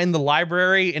McConaughey behind the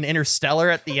library in Interstellar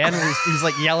at the end, where he's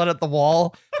like yelling at the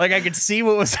wall. Like I could see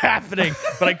what was happening,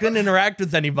 but I couldn't interact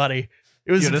with anybody.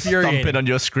 It was You're just infuriating. thumping on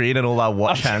your screen and all our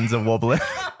watch hands are wobbling.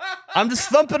 I'm just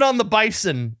thumping on the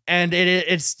bison, and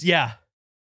it's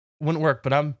wouldn't work.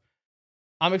 But I'm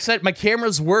excited. My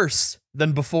camera's worse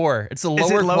than before. It's a lower,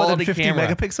 Is it lower quality than 50 camera.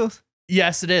 megapixels?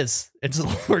 Yes, it is. It's a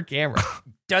lower camera.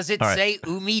 Does it All right. say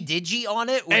Umi Digi on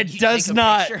it? when It you does take a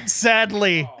not. picture?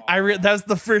 Sadly, that was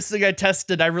the first thing I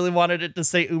tested. I really wanted it to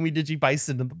say Umi Digi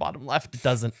Bison in the bottom left. It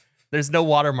doesn't. There's no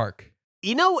watermark.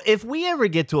 You know, if we ever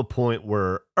get to a point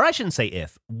where, or I shouldn't say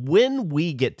if, when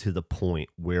we get to the point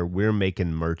where we're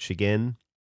making merch again,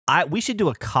 we should do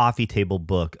a coffee table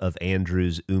book of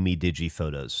Andrew's Umi Digi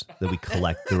photos that we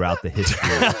collect throughout the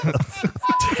history of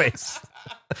KFace.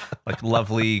 Like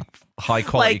lovely, high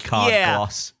quality card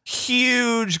gloss.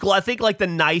 Huge. I think like the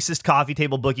nicest coffee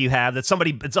table book you have that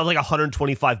somebody, it's like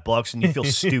 $125 and you feel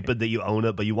stupid that you own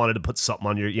it, but you wanted to put something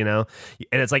on your, and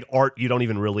it's like art you don't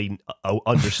even really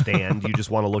understand. You just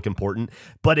want to look important.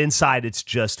 But inside it's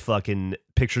just fucking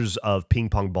pictures of ping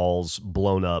pong balls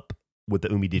blown up with the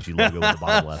Umi Digi logo in the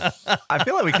bottom left. I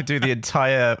feel like we could do the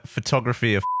entire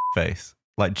photography of face.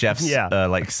 Like Jeff's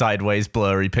like sideways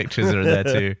blurry pictures are in there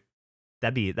too.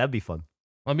 That'd be fun.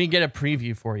 Let me get a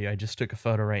preview for you. I just took a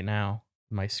photo right now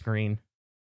on my screen.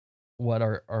 What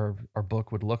our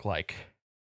book would look like.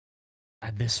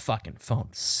 This fucking phone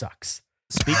sucks.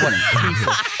 What a piece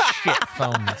of shit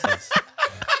phone this is.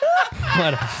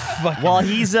 What a fucking. While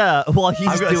he's I'm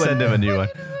gonna doing send him a new one.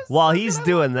 While he's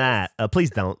doing that, please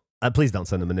don't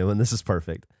send him a new one. This is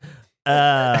perfect.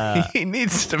 He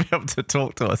needs to be able to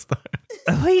talk to us though.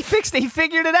 He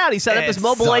figured it out. He set up his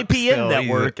mobile APN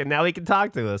network, and now he can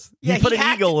talk to us. Yeah, he put an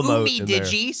hacked eagle emote Umi in there.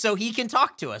 Digi, so he can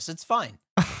talk to us. It's fine.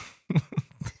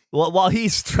 Well, while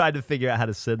he's trying to figure out how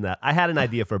to send that, I had an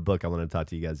idea for a book I wanted to talk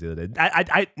to you guys the other day.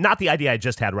 I not the idea I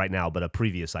just had right now, but a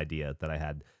previous idea that I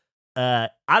had. I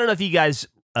don't know if you guys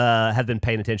have been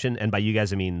paying attention, and by you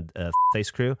guys I mean Face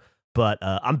Crew, but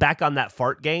I'm back on that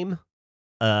fart game.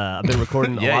 I've been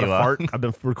recording I've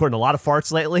been recording a lot of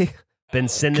farts lately. Been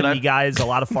sending you guys a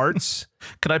lot of farts.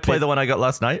 Can I play the one I got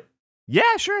last night?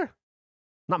 Yeah, sure.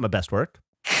 Not my best work.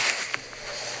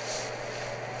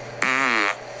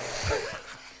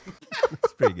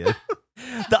 That's pretty good.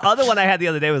 The other one I had the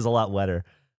other day was a lot wetter.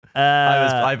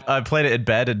 I played it in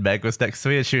bed and Meg was next to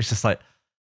me and she was just like,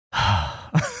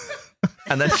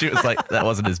 and then she was like, that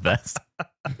wasn't his best.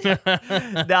 No,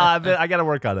 I got to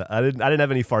work on it. I didn't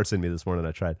have any farts in me this morning.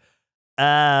 I tried.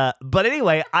 But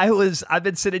anyway, I've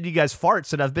been sending you guys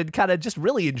farts and I've been kind of just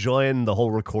really enjoying the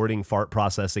whole recording fart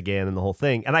process again and the whole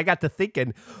thing. And I got to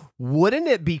thinking, wouldn't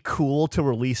it be cool to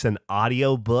release an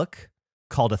audio book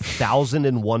called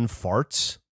 1001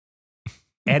 Farts?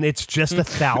 And it's just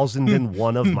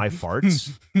 1001 of my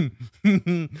farts.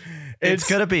 It's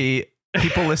going to be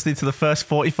people listening to the first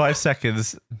 45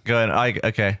 seconds going,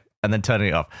 okay, and then turning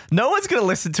it off. No one's going to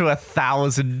listen to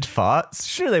 1,000 farts.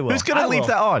 Sure they will. Who's going to leave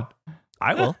that on?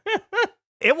 I will.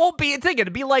 It won't be a thing.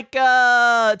 It'd be like,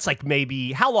 it's like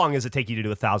maybe, how long does it take you to do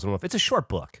 1,001? It's a short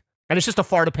book. And it's just a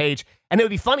fart a page. And it would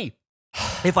be funny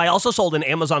if I also sold an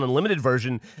Amazon Unlimited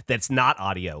version that's not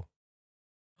audio.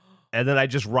 And then I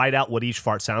just write out what each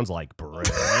fart sounds like. Do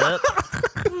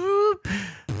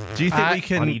you think we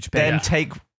can then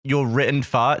take your written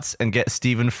farts and get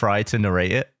Stephen Fry to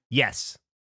narrate it? Yes.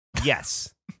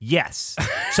 Yes. Yes.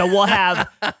 So we'll have,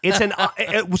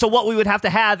 so what we would have to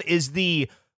have is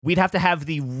we'd have to have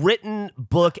the written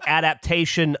book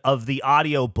adaptation of the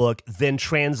audio book, then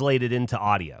translated into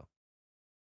audio.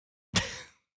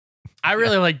 I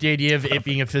really like the idea of it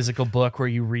being a physical book where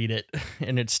you read it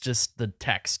and it's just the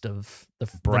text of the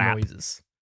noises.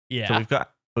 Yeah. So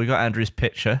we've got Andrew's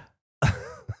picture.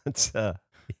 It's might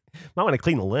want to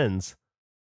clean the lens.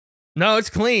 No, it's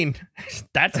clean.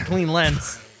 That's a clean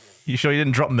lens. You sure you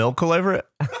didn't drop milk all over it?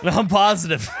 No, I'm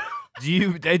positive.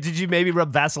 Did you maybe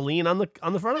rub Vaseline on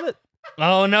the front of it?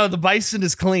 Oh no, the bison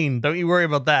is clean. Don't you worry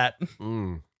about that.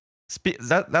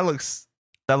 That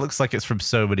looks like it's from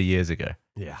so many years ago.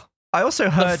 Yeah. I also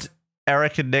heard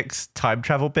Eric and Nick's time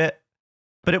travel bit,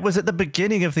 but it was at the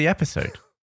beginning of the episode.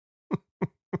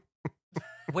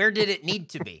 Where did it need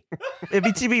to be? It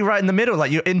needs to be right in the middle,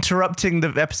 like you're interrupting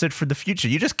the episode from the future.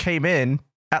 You just came in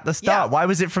at the start? Yeah. Why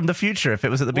was it from the future if it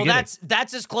was at the beginning? Well,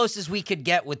 that's as close as we could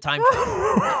get with time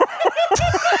travel.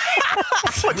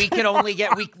 We could only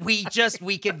get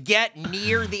we could get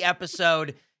near the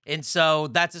episode, and so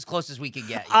that's as close as we could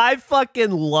get. I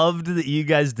fucking loved that you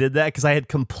guys did that because I had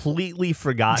completely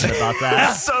forgotten about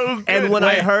that. So good. And when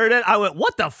I heard it, I went,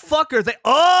 "What the fuck are they?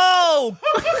 Oh,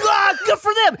 God, good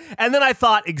for them!" And then I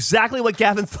thought exactly what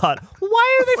Gavin thought.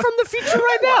 Why are they from the future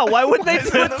right now? Why wouldn't they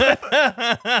do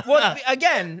it? Well,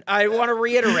 again, I want to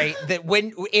reiterate that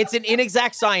when it's an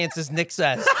inexact science, as Nick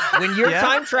says, when you're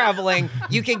time traveling,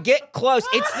 you can get close.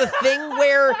 It's the thing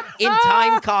where in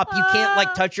Time Cop you can't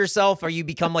like touch yourself or you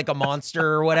become like a monster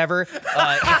or whatever.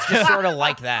 It's just sort of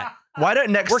like that. Why don't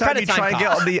next We're time kinda you time try and get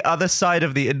cops. on the other side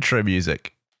of the intro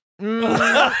music? We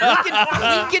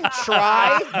can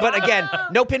try, but again,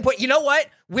 no pinpoint. You know what?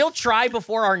 We'll try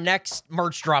before our next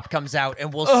merch drop comes out,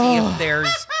 and we'll see if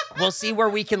we'll see where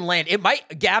we can land. It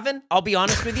might, Gavin, I'll be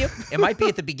honest with you, it might be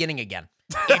at the beginning again.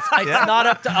 It's not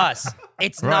up to us.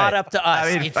 It's not up to us.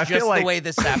 I mean, it's I feel just like- the way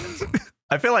this happens.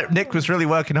 I feel like Nick was really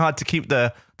working hard to keep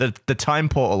the time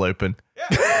portal open.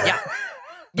 Yeah.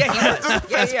 Yeah, he was. The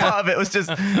best part of it was just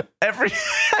every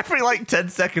like 10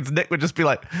 seconds, Nick would just be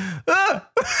like, ah!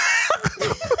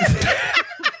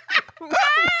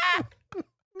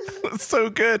 It was so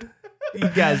good. You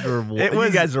guys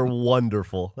are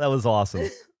wonderful. That was awesome.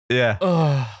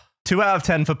 Yeah. 2 out of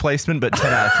 10 for placement, but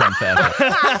 10 out of 10 for effort.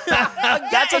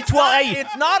 That's a 12. Hey,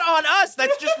 It's not on us.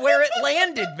 That's just where it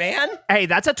landed, man. hey,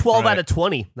 that's a 12 Right. out of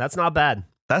 20. That's not bad.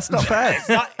 That's not bad.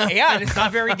 And it's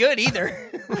not very good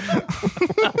either.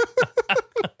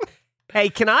 Hey,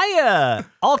 can I,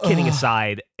 all kidding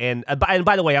aside, and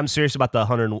by the way, I'm serious about the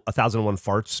 1001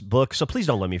 Farts book, so please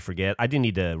don't let me forget. I do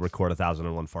need to record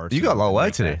 1001 Farts. You got a lot of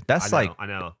work to do. I That's know, I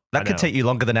know. That could take you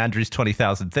longer than Andrew's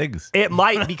 20,000 things. It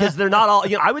might, because they're not all,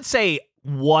 I would say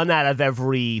 1 out of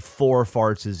every 4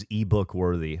 farts is ebook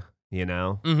worthy,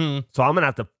 Mm-hmm. So I'm gonna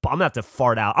have to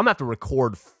fart out. I'm gonna have to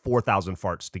record 4,000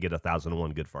 farts to get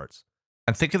 1,001 good farts.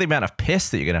 And think of the amount of piss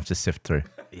that you're going to have to sift through.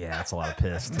 Yeah, that's a lot of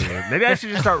piss, dude. Maybe I should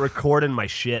just start recording my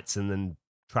shits and then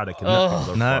try to connect those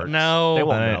farts. No. They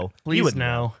won't No. know. Please You would no.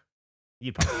 know.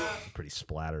 You'd probably be pretty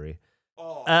splattery.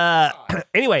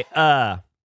 Anyway,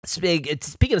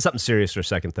 speaking of something serious for a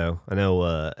second, though, I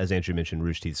know as Andrew mentioned,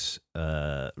 Rooster Teeth's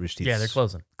Yeah, they're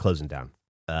closing. closing down.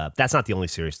 That's not the only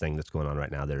serious thing that's going on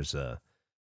right now. There's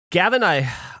Gavin.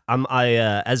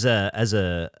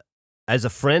 As a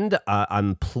friend,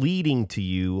 I'm pleading to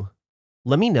you.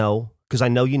 Let me know, because I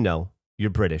know you're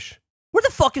British. Where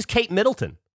the fuck is Kate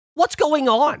Middleton? What's going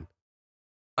on?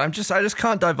 I just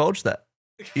can't divulge that.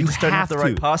 You just don't have have the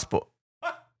right to. passport.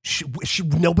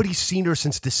 Nobody's seen her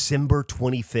since December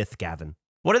 25th, Gavin.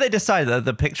 What did they decide?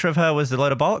 The picture of her was a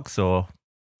load of bollocks, or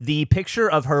The picture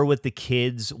of her with the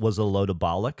kids was a load of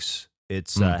bollocks.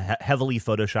 It's heavily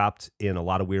photoshopped in a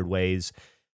lot of weird ways.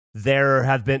 There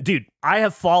have been, dude, I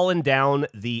have fallen down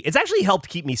it's actually helped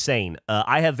keep me sane.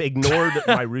 I have ignored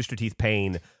my Rooster Teeth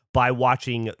pain by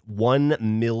watching 1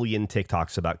 million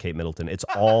TikToks about Kate Middleton. It's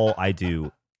all I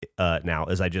do now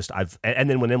is and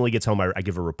then when Emily gets home, I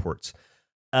give her reports.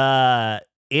 I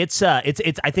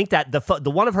think that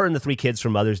the one of her and the 3 kids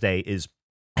from Mother's Day is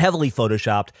heavily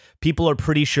photoshopped. People are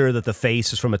pretty sure that the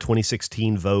face is from a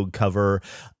 2016 Vogue cover.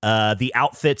 The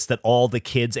outfits that all the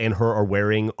kids and her are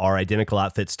wearing are identical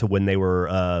outfits to when they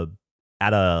were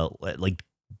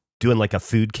doing like a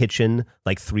food kitchen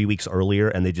like 3 weeks earlier,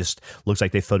 and they just looks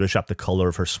like they photoshopped the color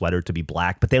of her sweater to be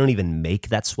black, but they don't even make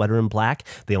that sweater in black.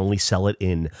 They only sell it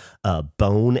in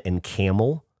bone and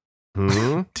camel.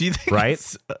 do you think Right?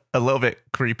 it's a little bit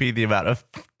creepy the amount of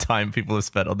time people have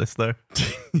spent on this though?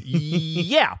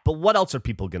 Yeah, but what else are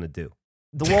people gonna do?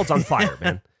 The world's on fire,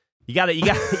 man. You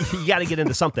gotta get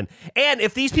into something. And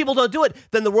if these people don't do it,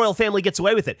 then the royal family gets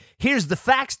away with it. Here's the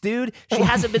facts, dude. She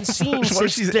hasn't been seen What if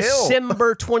since she's ill?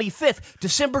 December 25th.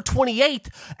 December 28th,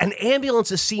 an ambulance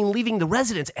is seen leaving the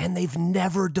residence, and they've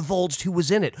never divulged who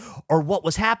was in it or what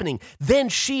was happening. Then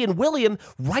she and William,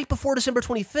 right before December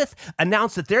 25th,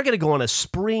 announced that they're going to go on a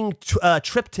spring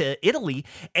trip to Italy.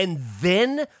 And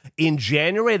then in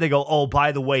January, they go, oh,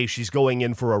 by the way, she's going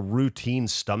in for a routine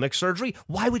stomach surgery.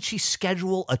 Why would she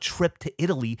schedule a trip to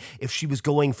Italy if she was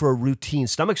going for a routine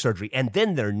stomach surgery? And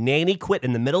then their nanny quit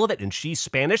in the middle of it, and she's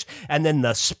Spanish. And then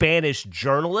the Spanish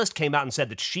journalist came out and said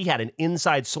that she had an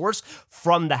inside source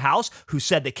from the house who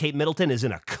said that Kate Middleton is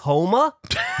in a coma.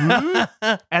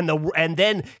 And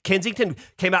then Kensington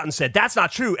came out and said that's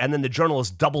not true. And then the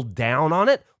journalist doubled down on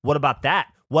it. What about that?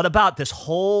 What about this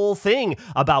whole thing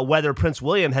about whether Prince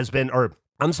William has been,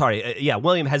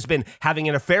 William has been having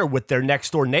an affair with their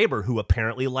next door neighbor who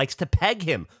apparently likes to peg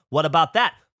him? What about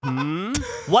that?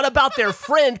 What about their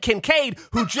friend Kincaid,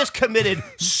 who just committed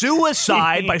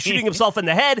suicide by shooting himself in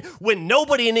the head when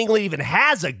nobody in England even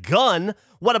has a gun?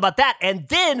 What about that? And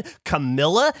then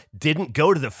Camilla didn't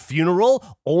go to the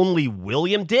funeral, only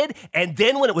William did. And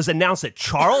then when it was announced that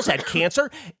Charles had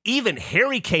cancer, even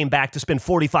Harry came back to spend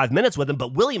 45 minutes with him,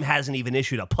 but William hasn't even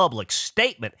issued a public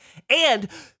statement. And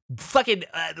fucking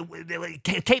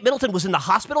Kate Middleton was in the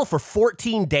hospital for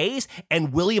 14 days,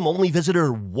 and William only visited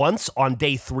her once on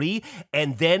day 3,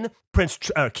 and then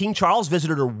King Charles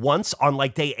visited her once on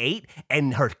like day 8,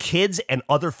 and her kids and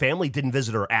other family didn't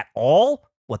visit her at all.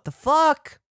 What the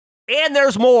fuck? And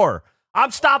there's more.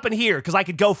 I'm stopping here because I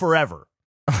could go forever.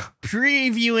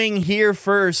 Previewing here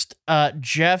first,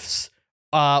 Jeff's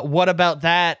What About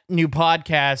That new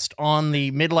podcast on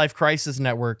the Midlife Crisis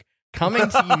Network. Coming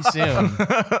to you soon.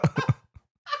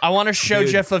 I want to show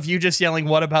Jeff of you just yelling,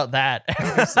 "What about that?"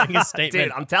 Every single statement.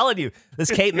 Dude, I'm telling you, this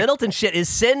Kate Middleton shit is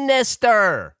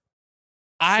sinister.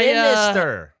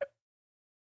 Sinister.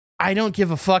 I don't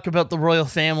give a fuck about the royal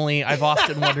family. I've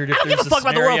often wondered if there's a fuck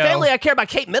about the royal family. I care about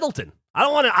Kate Middleton. I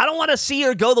don't want to see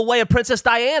her go the way of Princess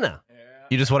Diana.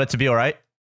 You just want it to be all right?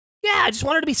 Yeah, I just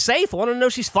want her to be safe. I want her to know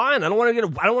she's fine. I don't want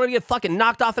to get fucking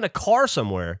knocked off in a car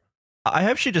somewhere. I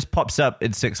hope she just pops up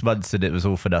in 6 months and it was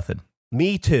all for nothing.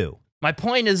 Me too. My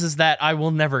point is that I will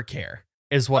never care,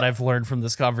 is what I've learned from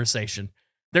this conversation.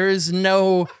 There is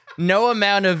no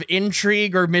amount of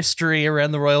intrigue or mystery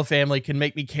around the royal family can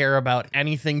make me care about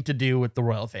anything to do with the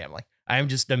royal family. I'm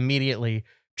just immediately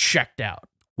checked out.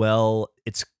 Well,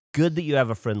 it's good that you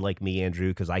have a friend like me, Andrew,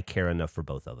 because I care enough for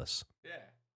both of us. Yeah.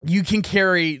 You can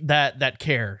carry that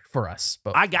care for us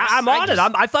both. I'm on it.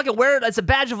 I fucking wear it. It's a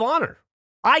badge of honor.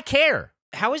 I care.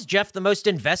 How is Jeff the most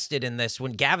invested in this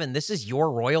when, Gavin, this is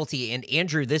your royalty, and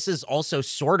Andrew, this is also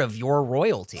sort of your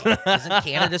royalty? Isn't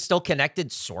Canada still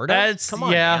connected, sort of? Come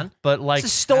on, man. But like,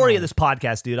 it's the story of this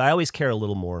podcast, dude. I always care a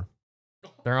little more.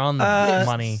 They're on the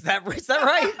money. Is that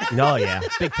right? Oh, yeah.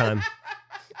 Big time.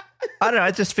 I don't know.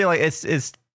 I just feel like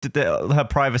her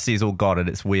privacy is all gone and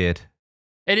it's weird.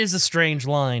 It is a strange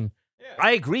line. Yeah.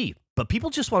 I agree, but people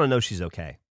just want to know she's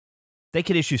okay. They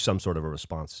could issue some sort of a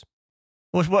response.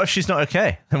 Well, what if she's not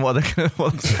okay? Then what are they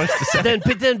supposed to say?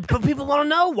 But people want to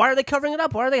know. Why are they covering it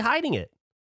up? Why are they hiding it?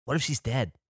 What if she's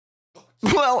dead?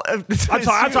 Well,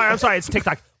 I'm sorry. It's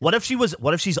TikTok. What if she's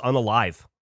unalive?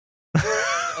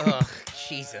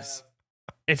 Jesus.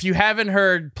 If you haven't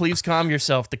heard, please calm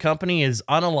yourself. The company is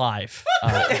unalive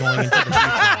going into the future.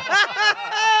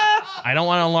 I don't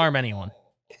want to alarm anyone,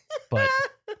 but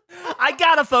I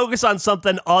gotta focus on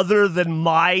something other than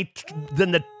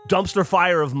the dumpster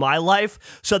fire of my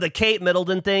life. So the Kate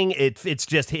Middleton thing, it's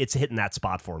hitting that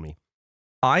spot for me.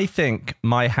 I think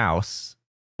my house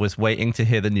was waiting to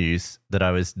hear the news that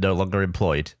I was no longer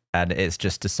employed, and it's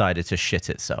just decided to shit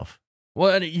itself.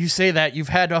 Well, you say that you've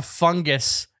had a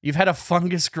fungus. You've had a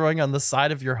fungus growing on the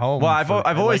side of your home. Well,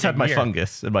 I've always had my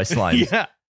fungus and my slime. Yeah,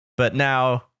 but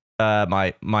now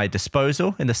my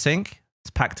disposal in the sink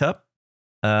is packed up.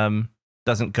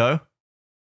 Doesn't go,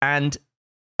 and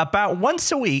about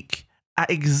once a week at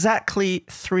exactly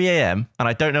 3 a.m., and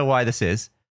I don't know why this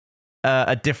is,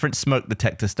 a different smoke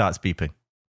detector starts beeping.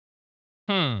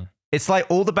 It's like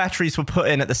all the batteries were put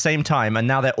in at the same time, and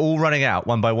now they're all running out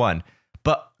one by one.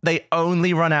 But they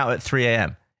only run out at 3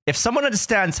 a.m. If someone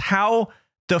understands how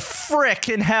the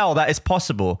frickin' hell that is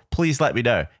possible, please let me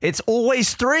know. It's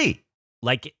always 3.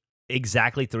 Like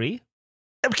exactly 3?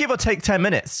 Give or take 10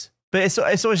 minutes. But it's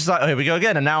always just like, oh, here we go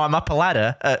again. And now I'm up a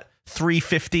ladder at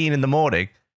 3:15 in the morning,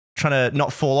 trying to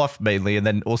not fall off mainly, and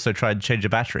then also try and change a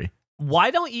battery.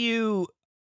 Why don't you...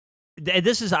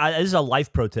 This is a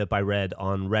life pro tip I read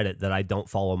on Reddit that I don't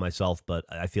follow myself, but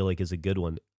I feel like is a good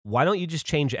one. Why don't you just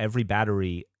change every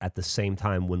battery at the same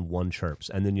time when one chirps,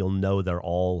 and then you'll know they're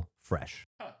all fresh?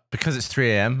 Because it's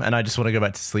 3 a.m. and I just want to go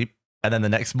back to sleep. And then the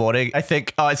next morning, I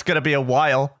think, oh, it's going to be a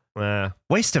while.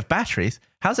 Waste of batteries?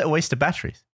 How's it a waste of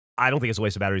batteries? I don't think it's a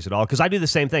waste of batteries at all, because I do the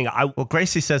same thing. Well,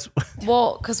 Gracie says...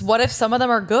 Well, because what if some of them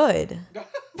are good?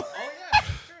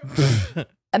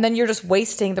 And then you're just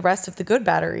wasting the rest of the good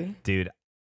battery. Dude.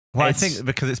 Well, I think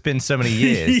because it's been so many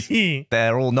years,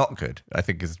 they're all not good, I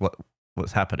think is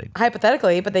what's happening.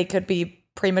 Hypothetically, but they could be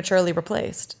prematurely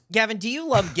replaced. Gavin, do you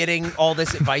love getting all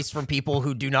this advice from people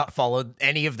who do not follow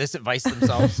any of this advice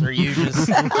themselves? Or you just...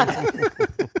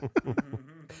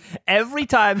 Every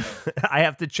time I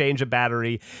have to change a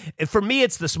battery, for me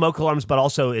it's the smoke alarms, but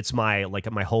also it's my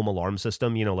home alarm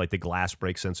system, you know, like the glass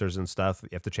break sensors and stuff. You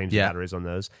have to change the batteries on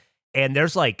those. And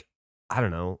there's like, I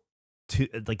don't know,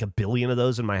 like a billion of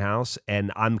those in my house,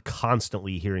 and I'm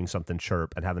constantly hearing something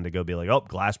chirp and having to go be like, oh,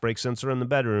 glass break sensor in the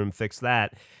bedroom, fix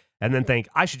that. and then think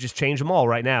I should just change them all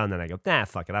right now. And then I go, nah,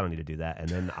 fuck it. I don't need to do that. And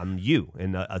then I'm you.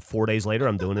 And 4 days later,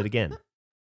 I'm doing it again.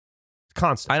 It's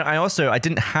constant. I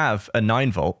didn't have a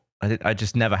 9-volt. I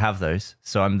just never have those.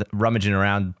 So I'm rummaging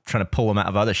around trying to pull them out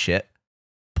of other shit.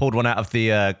 Pulled one out of the,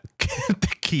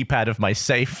 the keypad of my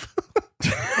safe.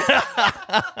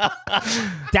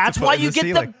 That's why you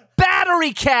get the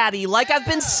battery caddy, like I've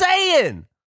been saying.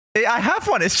 I have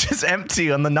one. It's just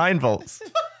empty on the 9 volts.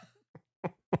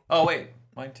 Oh, wait.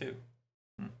 Mine too.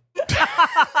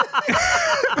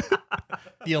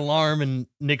 The alarm in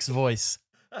Nick's voice.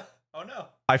 Oh, no.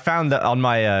 I found that on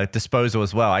my disposal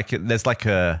as well. There's like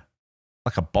a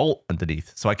bolt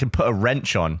underneath. So I can put a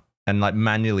wrench on and like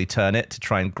manually turn it to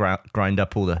try and grind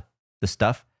up all the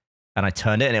stuff. And I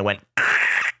turned it and it went,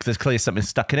 there's clearly something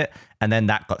stuck in it. And then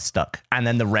that got stuck. And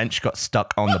then the wrench got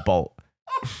stuck on the bolt.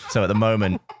 So at the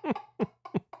moment,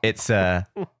 I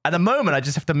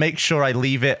just have to make sure I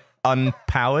leave it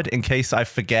unpowered in case I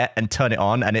forget and turn it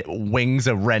on and it wings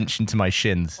a wrench into my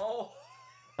shins. Oh.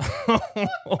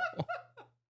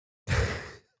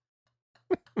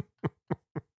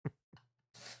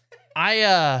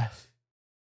 I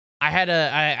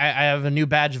have a new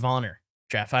badge of honor,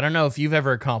 Jeff. I don't know if you've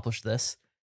ever accomplished this.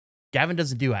 Gavin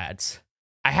doesn't do ads.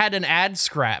 I had an ad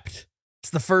scrapped. It's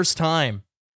the first time.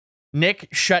 Nick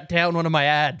shut down one of my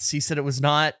ads. He said it was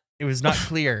not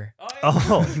clear.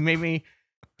 Oh, He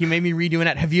made me redo an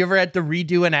ad. Have you ever had to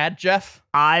redo an ad, Jeff?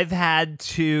 I've had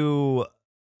to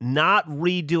not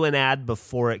redo an ad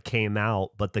before it came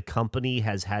out, but the company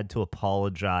has had to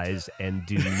apologize and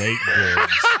do make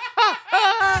goods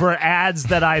for ads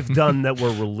that I've done that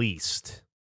were released.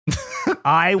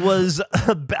 I was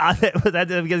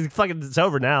it's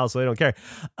over now, so I don't care.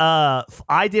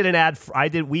 I did an ad.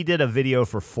 We did a video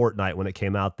for Fortnite when it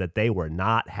came out that they were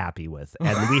not happy with,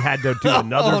 and we had to do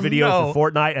another video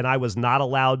for Fortnite, and I was not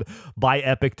allowed by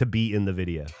Epic to be in the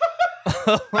video.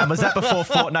 And was that before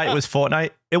Fortnite was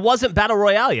Fortnite? It wasn't Battle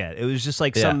Royale yet. It was just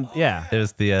like It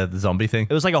was the zombie thing.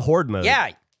 It was like a horde mode.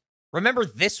 Yeah. Remember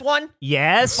this one?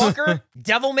 Yes. Fucker?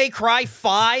 Devil May Cry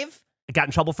 5? I got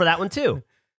in trouble for that one too.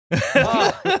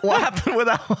 What happened with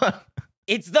that one?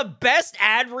 It's the best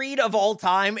ad read of all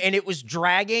time, and it was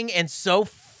dragging and so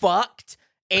fucked.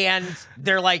 And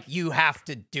they're like, you have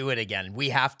to do it again. We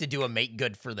have to do a make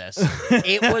good for this.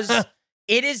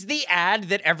 It is the ad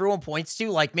that everyone points to,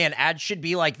 like, man, ads should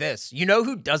be like this. You know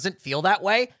who doesn't feel that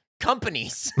way?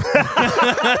 Companies.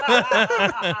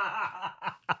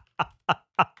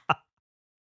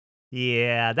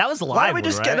 Yeah, that was live. Why don't we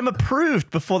just get them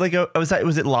approved before they go? Was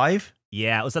it live?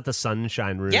 Yeah, it was at the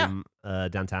Sunshine Room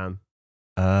downtown.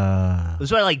 It Uh,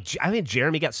 was where, like, I mean,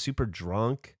 Jeremy got super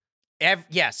drunk.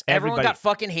 Yes, everyone Everybody- got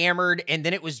fucking hammered, and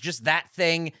then it was just that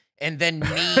thing, and then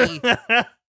me,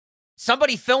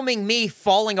 somebody filming me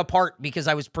falling apart because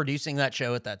I was producing that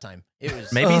show at that time. It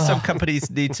was maybe some companies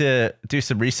need to do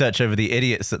some research over the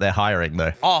idiots that they're hiring,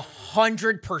 though.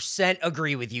 100%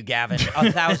 agree with you, Gavin.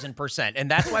 1,000%,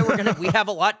 and that's why we have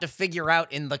a lot to figure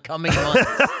out in the coming months.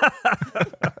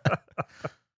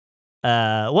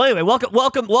 Well, anyway,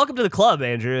 welcome to the club,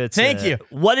 Andrew. Thank you.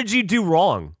 What did you do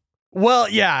wrong? Well,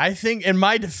 yeah, I think in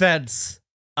my defense,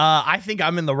 I think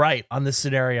I'm in the right on this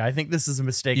scenario. I think this is a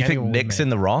mistake. You think Nick's in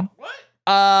the wrong?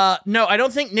 No, I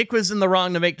don't think Nick was in the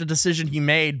wrong to make the decision he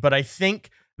made, but I think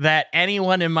that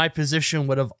anyone in my position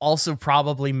would have also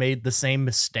probably made the same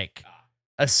mistake,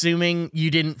 assuming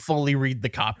you didn't fully read the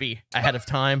copy ahead of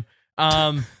time.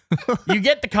 You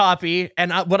get the copy,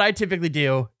 and what I typically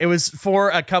do, it was for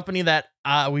a company that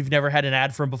we've never had an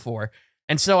ad from before.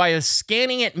 And so I was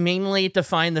scanning it mainly to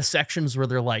find the sections where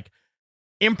they're like,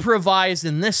 improvise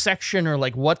in this section, or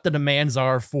like what the demands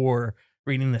are for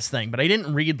reading this thing. But I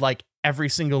didn't read like every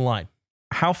single line.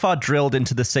 How far drilled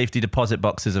into the safety deposit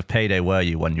boxes of Payday were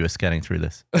you when you were scanning through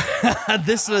this?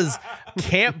 This was,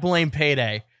 can't blame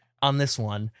Payday on this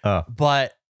one. Oh.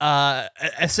 But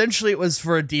essentially it was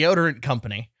for a deodorant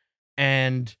company.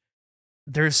 And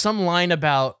there's some line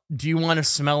about, do you want to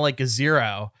smell like a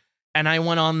zero? And I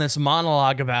went on this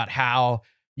monologue about how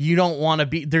you don't want to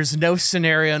be, there's no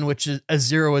scenario in which a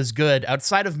zero is good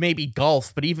outside of maybe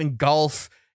golf, but even golf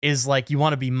is like, you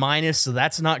want to be minus, so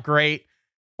that's not great.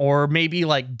 Or maybe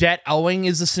like debt owing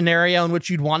is a scenario in which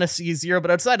you'd want to see a zero,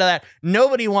 but outside of that,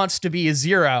 nobody wants to be a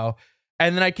zero.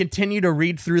 And then I continue to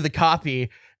read through the copy,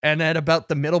 and at about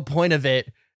the middle point of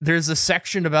it, there's a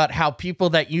section about how people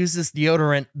that use this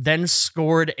deodorant then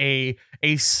scored a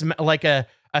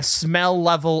smell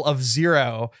level of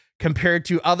 0 compared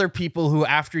to other people who,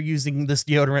 after using this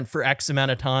deodorant for X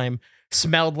amount of time,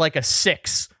 smelled like a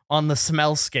 6 on the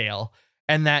smell scale,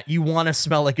 and that you want to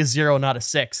smell like a 0, not a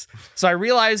 6. So I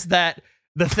realized that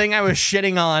the thing I was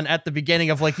shitting on at the beginning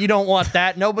of like, you don't want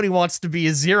that. Nobody wants to be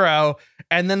a 0.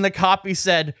 And then the copy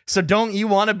said, so don't you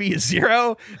want to be a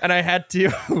 0? And I had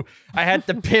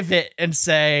to pivot and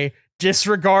say,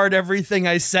 disregard everything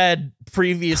I said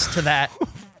previous to that.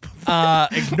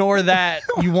 Ignore that.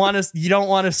 You don't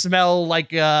want to smell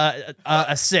like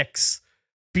a 6.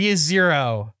 Be a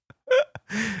 0.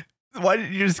 Why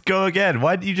didn't you just go again?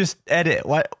 Why didn't you just edit?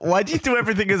 Why do you do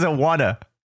everything as a wanna?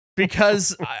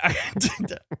 Because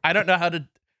I don't know how to.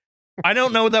 I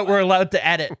don't know that we're allowed to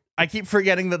edit. I keep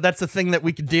forgetting that that's a thing that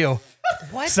we could do.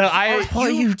 What So are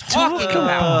you talking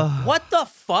about? What the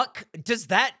fuck does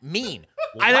that mean?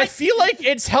 And I feel like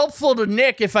it's helpful to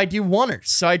Nick if I do oneers.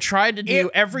 So I tried to do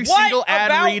every single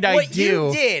ad read I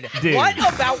do. Dude. What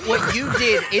about what you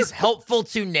did is helpful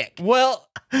to Nick? Well,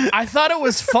 I thought it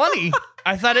was funny.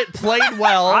 I thought it played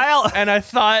well, and I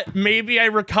thought maybe I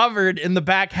recovered in the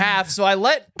back half. So I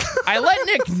let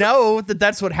Nick know that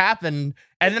that's what happened,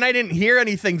 and then I didn't hear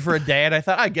anything for a day, and I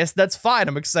thought, I guess that's fine.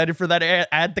 I'm excited for that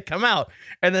ad to come out.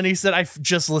 And then he said, I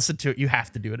just listened to it. You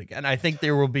have to do it again. I think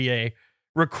there will be a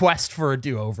request for a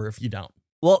do-over if you don't.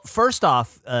 Well, first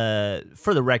off,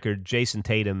 for the record, Jason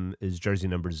Tatum is jersey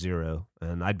number 0,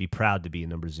 and I'd be proud to be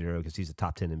number 0 because he's a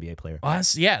top 10 NBA player. Well, I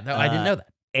didn't know that.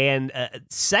 And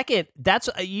second, that's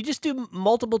you just do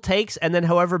multiple takes, and then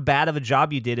however bad of a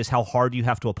job you did is how hard you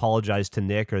have to apologize to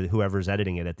Nick or whoever's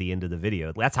editing it at the end of the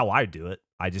video. That's how I do it.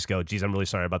 I just go, geez, I'm really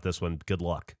sorry about this one. Good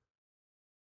luck.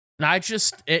 And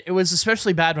it was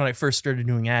especially bad when I first started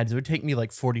doing ads. It would take me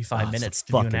like 45 minutes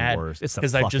to do an ad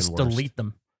because I'd just delete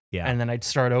them. Yeah. And then I'd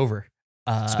start over.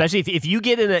 Especially if you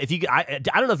get in I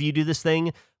don't know if you do this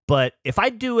thing, but if I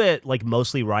do it like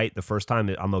mostly right the first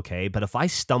time, I'm okay. But if I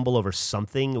stumble over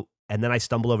something and then I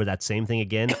stumble over that same thing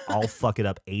again, I'll fuck it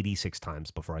up 86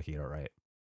 times before I can get it right.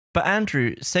 But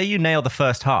Andrew, say you nail the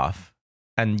first half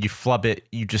and you flub it,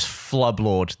 you just flub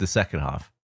lord the second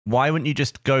half. Why wouldn't you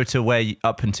just go to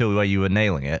up until where you were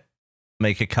nailing it,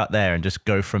 make a cut there, and just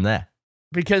go from there?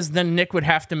 Because then Nick would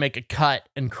have to make a cut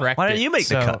and correct it. Why don't you make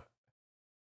the cut?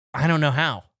 I don't know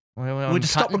how. We'll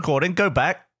just stop recording, go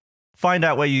back, find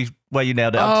out where you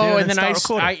nailed it up to, and then start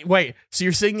recording. Wait, so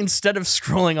you're saying instead of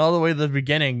scrolling all the way to the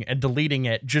beginning and deleting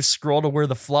it, just scroll to where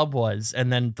the flub was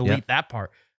and then delete that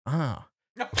part? Oh,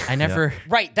 I never...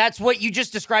 Right, that's what you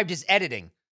just described as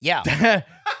editing. Yeah.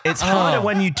 It's harder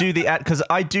when you do the ad, because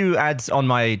I do ads on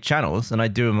my channels and I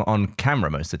do them on camera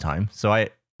most of the time. So I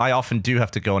often do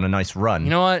have to go on a nice run.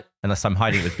 You know what? Unless I'm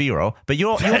hiding with B-roll. But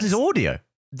yours is audio.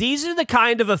 These are the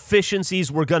kind of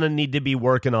efficiencies we're gonna need to be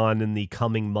working on in the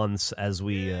coming months as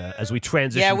we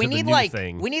transition. We to need the new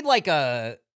thing. We need like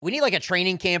a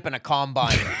training camp and a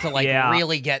combine to like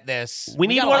really get this. We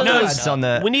need one of those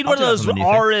we need one of those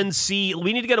RNC.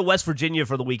 We need to go to West Virginia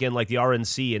for the weekend, like the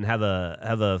RNC, and have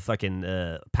a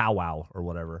fucking powwow or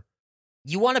whatever.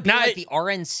 You want to be like the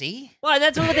RNC? Well,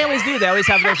 that's what they always do. They always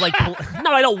have those like.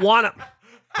 No, I don't want to.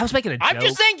 I was making a joke. I'm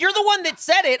just saying you're the one that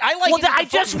said it. I like. Well, I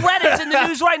just read it. It's in the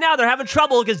news right now. They're having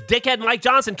trouble because dickhead Mike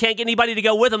Johnson can't get anybody to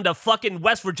go with him to fucking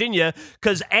West Virginia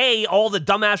because A, all the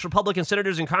dumbass Republican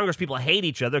senators and Congress people hate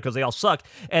each other because they all suck,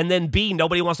 and then B,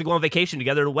 nobody wants to go on vacation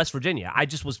together to West Virginia. I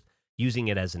just was using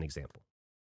it as an example.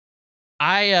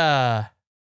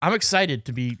 I'm excited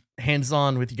to be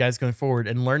hands-on with you guys going forward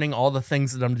and learning all the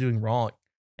things that I'm doing wrong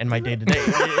in my day-to-day,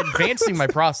 advancing my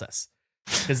process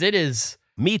because it is.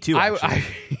 Me too. But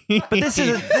this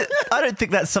is. I don't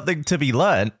think that's something to be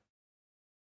learned.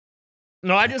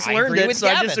 No, I just learned it, so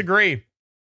I disagree.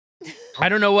 I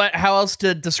don't know how else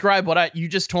to describe what you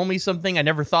just told me something I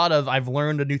never thought of. I've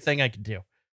learned a new thing I can do.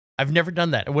 I've never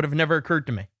done that. It would have never occurred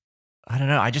to me. I don't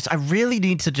know. I really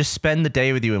need to just spend the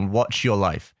day with you and watch your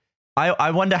life.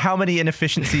 I wonder how many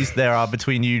inefficiencies there are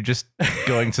between you just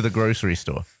going to the grocery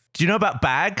store. Do you know about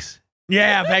bags?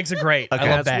 Yeah, bags are great. Okay.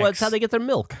 I love bags. That's how they get their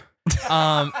milk.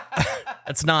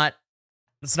 It's not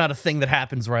a thing that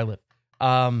happens where I live.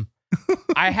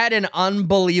 I had an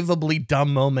unbelievably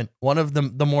dumb moment. One of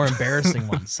the more embarrassing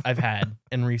ones I've had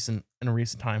in a recent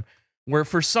time, where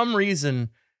for some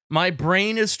reason my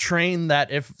brain is trained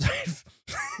that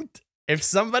if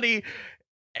somebody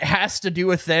has to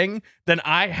do a thing, then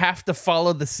I have to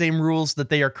follow the same rules that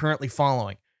they are currently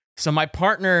following. So my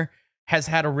partner has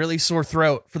had a really sore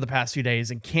throat for the past few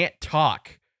days and can't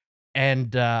talk.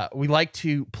 And we like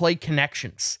to play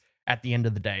Connections at the end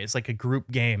of the day. It's like a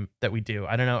group game that we do.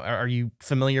 I don't know. Are you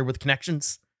familiar with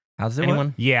Connections? How's it Anyone?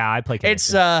 work? Yeah, I play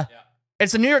Connections.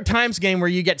 It's a New York Times game where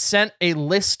you get sent a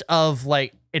list of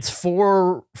like, it's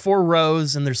four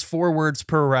rows and there's 4 words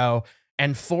per row.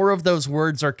 And 4 of those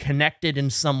words are connected in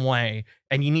some way.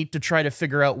 And you need to try to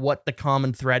figure out what the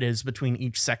common thread is between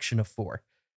each section of 4.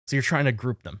 So you're trying to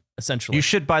group them, essentially. You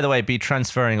should, by the way, be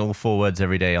transferring all 4 words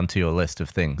every day onto your list of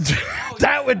things.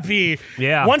 That would be,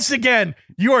 once again,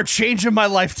 you are changing my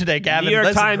life today, Gavin. New York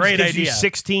That's Times a great gives idea. you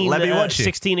 16, Let me watch you.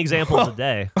 16 examples a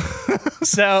day.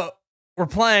 So we're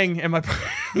playing, and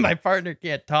my partner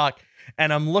can't talk,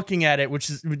 and I'm looking at it, which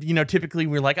is, typically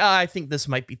we're like, I think this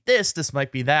might be this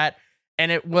might be that. And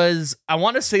it was, I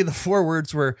want to say the 4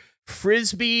 words were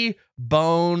frisbee,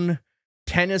 bone,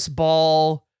 tennis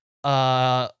ball,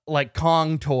 like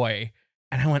Kong toy.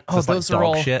 And I went, Just those like are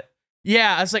dog all shit.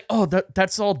 Yeah, I was like,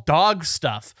 that's all dog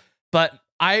stuff. But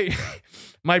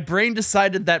my brain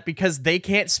decided that because they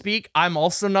can't speak, I'm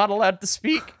also not allowed to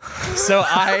speak. So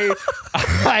I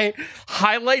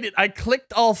highlighted, I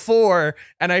clicked all 4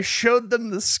 and I showed them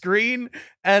the screen,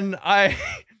 and I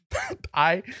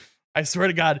swear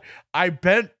to God, I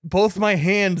bent both my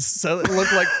hands so it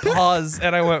looked like paws,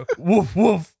 and I went woof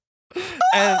woof.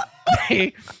 And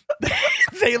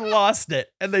they lost it,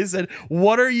 and they said,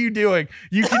 "What are you doing?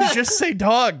 You can just say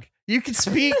dog. You can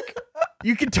speak.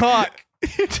 You can talk."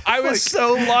 I was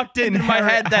so locked into my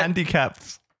head that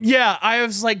handicaps. Yeah, I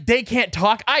was like, they can't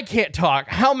talk. I can't talk.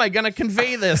 How am I gonna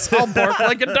convey this? I'll bark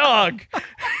like a dog.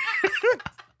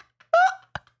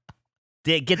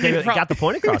 Got the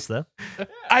point across though.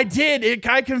 I did.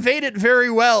 I conveyed it very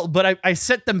well, but I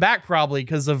set them back probably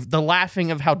because of the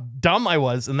laughing of how dumb I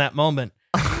was in that moment.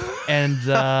 And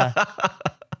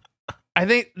I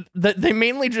think that they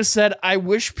mainly just said, I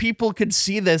wish people could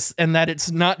see this and that it's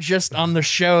not just on the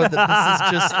show,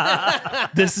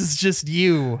 that this is just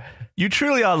you. You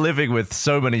truly are living with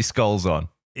so many skulls on.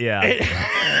 Yeah.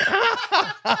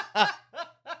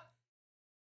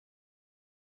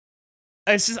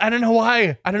 It's just, I don't know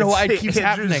why. I don't know why it keeps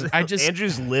happening.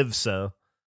 Andrew's live so.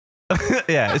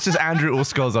 Yeah, it's just Andrew all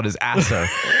skulls on his asso.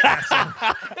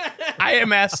 I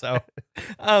am asso.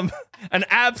 An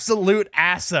absolute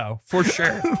asso for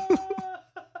sure.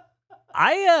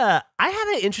 I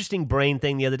had an interesting brain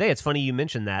thing the other day. It's funny you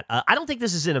mentioned that. I don't think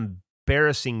this is an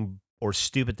embarrassing or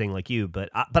stupid thing like you, but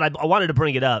I wanted to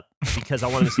bring it up because I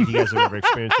wanted to see if you guys have ever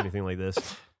experienced anything like this.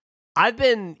 I've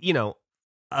been,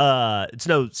 it's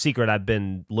no secret I've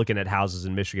been looking at houses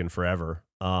in Michigan forever.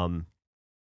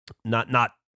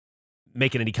 Not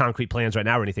making any concrete plans right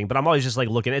now or anything, but I'm always just like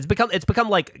looking. It's become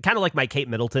like kind of like my Kate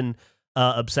Middleton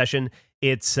obsession.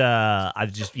 It's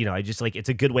it's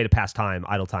a good way to pass time,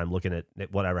 idle time, looking at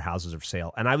whatever houses are for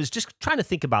sale. And I was just trying to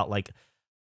think about like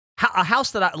a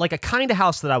house that a kind of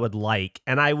house that I would like,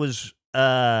 and I was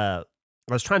trying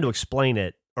to explain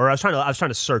it, or I was trying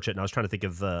to search it, and I was trying to think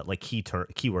of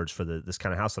keywords for this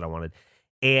kind of house that I wanted.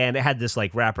 And it had this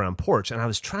like wraparound porch, and I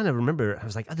was trying to remember. I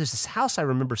was like, there's this house I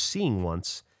remember seeing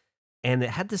once. And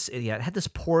it had this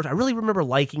porch. I really remember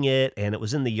liking it, and it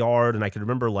was in the yard, and I can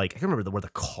remember where the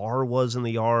car was in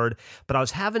the yard, but I was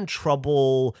having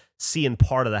trouble seeing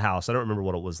part of the house. I don't remember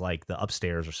what it was like, the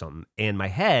upstairs or something, in my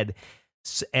head.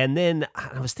 And then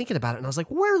I was thinking about it, and I was like,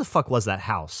 where the fuck was that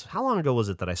house? How long ago was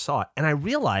it that I saw it? And I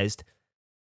realized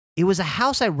it was a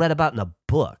house I read about in a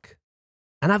book,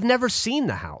 and I've never seen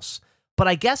the house. But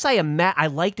I guess I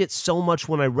liked it so much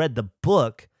when I read the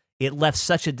book, it left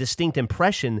such a distinct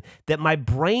impression that my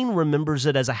brain remembers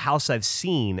it as a house I've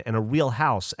seen and a real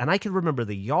house. And I can remember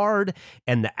the yard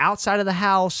and the outside of the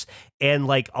house and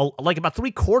like about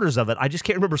 3/4 of it. I just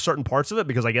can't remember certain parts of it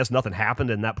because I guess nothing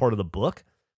happened in that part of the book.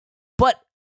 But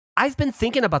I've been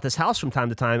thinking about this house from time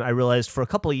to time, I realized, for a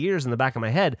couple of years in the back of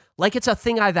my head, like it's a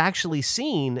thing I've actually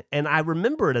seen, and I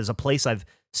remember it as a place I've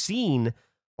seen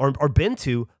or been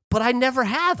to, but I never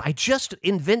have. I just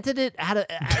invented it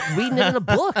reading it in a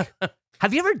book.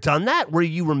 Have you ever done that, where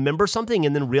you remember something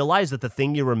and then realize that the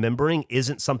thing you're remembering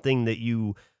isn't something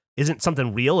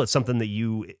real, it's something that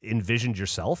you envisioned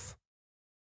yourself?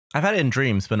 I've had it in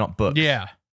dreams, but not books. Yeah.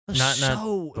 It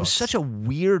was such a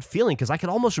weird feeling because I could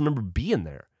almost remember being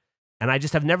there. And I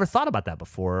just have never thought about that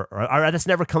before, or that's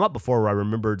never come up before, where I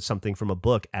remembered something from a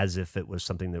book as if it was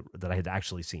something that I had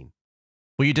actually seen.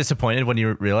 Were you disappointed when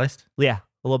you realized? Yeah,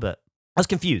 a little bit. I was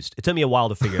confused. It took me a while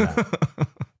to figure it out.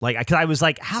 Because I was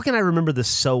like, how can I remember this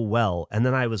so well? And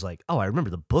then I was like, oh, I remember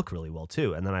the book really well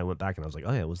too. And then I went back and I was like,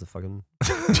 oh yeah, it was the fucking. I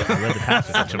read the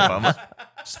passage. Such a bummer.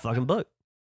 It's a fucking book.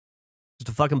 Just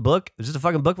a fucking book. It was just a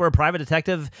fucking book where a private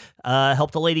detective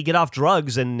helped a lady get off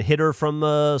drugs and hid her from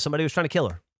somebody who was trying to kill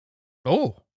her.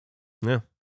 Oh. Yeah.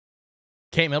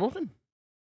 Kate Middleton?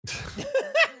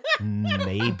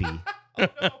 Maybe.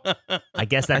 I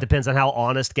guess that depends on how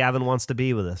honest Gavin wants to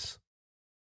be with us.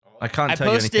 I can't tell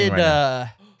I you anything posted right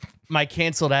now. my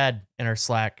canceled ad in our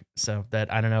Slack, so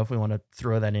that I don't know if we want to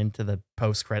throw that into the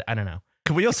post credit. I don't know.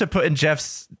 Can we also put in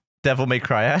Jeff's Devil May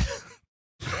Cry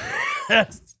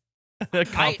ad? A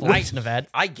compilation of ads.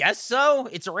 I guess so.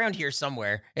 It's around here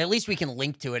somewhere. At least we can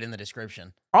link to it in the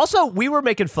description. Also, we were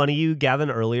making fun of you, Gavin,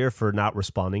 earlier for not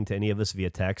responding to any of us via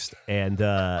text, and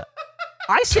I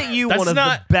sent you one of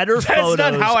the better photos.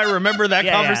 That's not how I remember that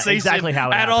conversation exactly how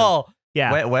it at happened. all.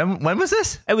 Yeah. Wait, when was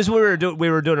this? It was we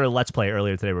were doing a Let's Play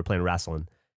earlier today. We were playing wrestling,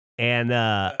 and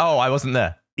Oh, I wasn't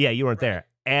there. yeah, you weren't there.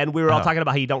 And we were all talking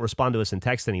about how you don't respond to us in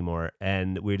text anymore.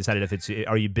 And we decided if it's,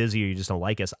 are you busy or you just don't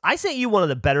like us? I sent you one of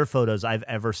the better photos I've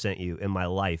ever sent you in my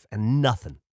life, and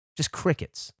nothing. Just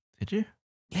crickets. Did you?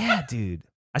 Yeah, dude.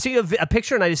 I sent you a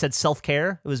picture and I just said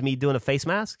self-care. It was me doing a face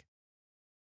mask.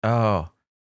 Oh.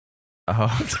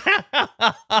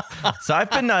 So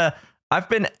I've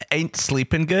been ain't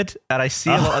sleeping good, and I see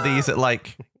a lot of these at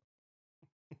like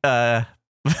to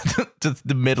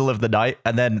the middle of the night,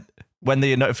 and then when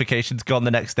the notification's gone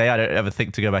the next day, I don't ever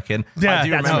think to go back in. Yeah, I do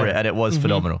that's remember fair. it, and it was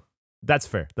phenomenal. That's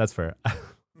fair. That's fair.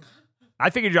 I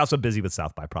figured you're also busy with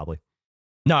South by, probably.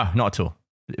 No, not at all.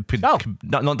 Oh.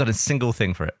 Not done a single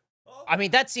thing for it. I mean,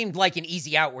 that seemed like an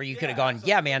easy out where you could have gone,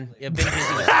 yeah, man, I've been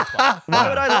busy with that. Why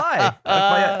would I lie?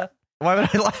 Why would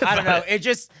I lie? I don't about know. It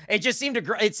just seemed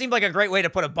it seemed like a great way to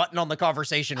put a button on the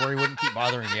conversation where he wouldn't keep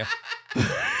bothering you.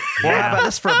 Well, how about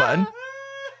this for a button?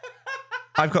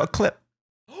 I've got a clip.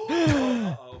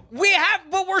 We have,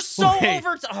 but we're so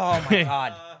over. Oh my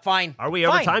god. Fine. Are we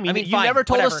over Fine. time? You, I mean, you fine, never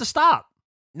told whatever. us to stop.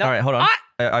 No. All right, hold on.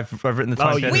 I've written the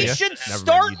time. yeah. We here. should Never mind,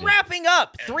 start you did. wrapping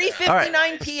up.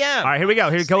 3:59 p.m. All right, here we go.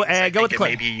 Here, go I go with think the it clip.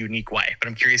 may be a unique way, but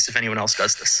I'm curious if anyone else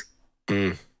does this.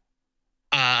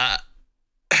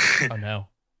 Oh no.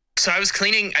 So I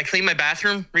cleaned my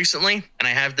bathroom recently, and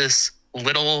I have this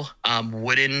little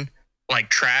wooden like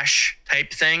trash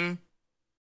type thing.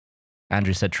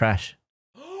 Andrew said trash.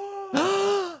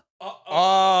 Oh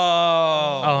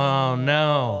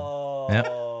no. Yep.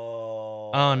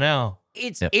 Oh no.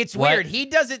 It's What? weird. He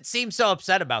doesn't seem so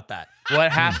upset about that.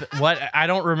 What happened? What? I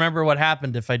don't remember what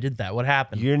happened if I did that. What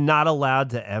happened? You're not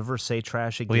allowed to ever say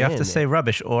trash again. Well, you have to say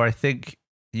rubbish, or I think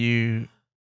you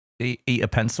eat a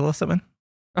pencil or something.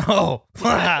 Oh.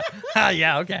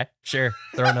 Yeah, okay. Sure.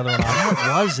 Throw another one on.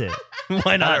 What was it?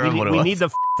 Why not? We need the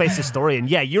face historian.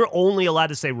 Yeah, you're only allowed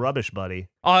to say rubbish, buddy.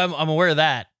 Oh, I'm aware of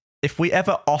that. If we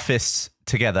ever office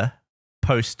together,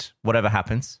 post whatever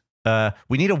happens,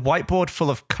 we need a whiteboard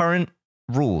full of current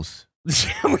rules.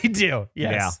 We do.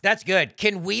 Yes. Yeah. That's good.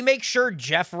 Can we make sure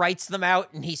Jeff writes them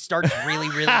out and he starts really,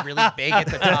 really, really big at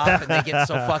the top and they get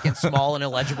so fucking small and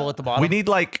illegible at the bottom? We need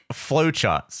like flow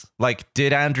charts. Like,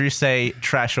 did Andrew say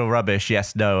trash or rubbish?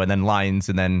 Yes, no, and then lines,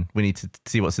 and then we need to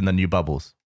see what's in the new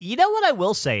bubbles. You know what I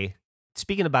will say?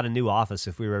 Speaking about a new office,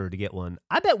 if we were ever to get one,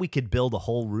 I bet we could build a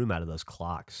whole room out of those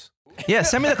clocks. Yeah,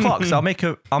 send me the clocks. I'll make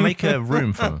a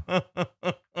room for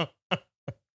them.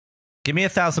 Give me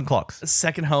 1,000 clocks. A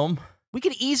second home. We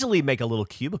could easily make a little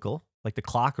cubicle, like the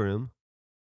clock room.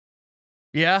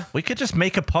 Yeah. We could just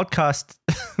make a podcast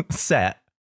set.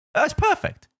 That's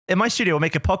perfect. In my studio, we'll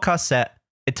make a podcast set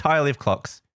entirely of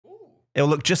clocks. It'll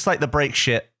look just like the break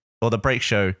shit or the break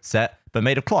show set, but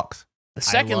made of clocks. The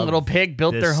second love little pig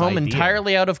built their this home idea.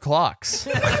 entirely out of clocks.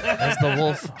 As the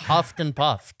wolf huffed and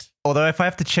puffed. Although if I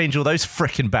have to change all those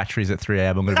frickin' batteries at 3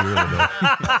 a.m., I'm going to be really annoyed.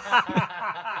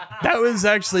 That was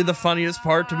actually the funniest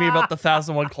part to me about the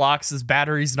 1001 clocks is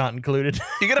batteries not included.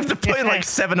 You're going to have to put in like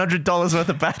 $700 worth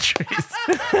of batteries.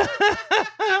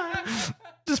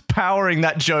 Just powering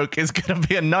that joke is going to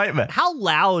be a nightmare. How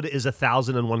loud is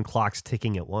 1,001 clocks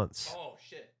ticking at once?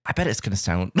 I bet it's going to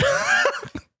sound...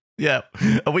 Yeah.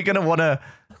 Are we going to want to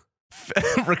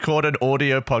record an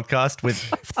audio podcast with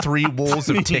 3 walls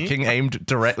of ticking aimed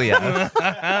directly at us?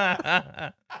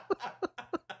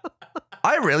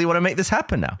 I really want to make this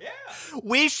happen now.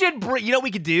 We should bring, you know what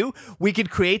we could do? We could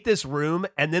create this room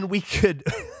and then we could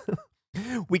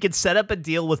we could set up a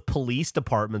deal with police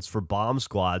departments for bomb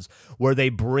squads where they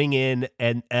bring in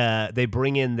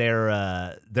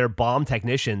their bomb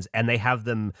technicians and they have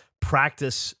them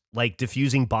practice like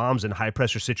diffusing bombs in high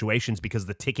pressure situations because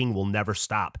the ticking will never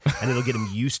stop and it'll get them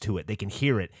used to it. They can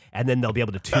hear it and then they'll be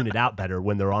able to tune it out better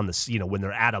when they're on the, when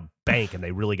they're at a bank and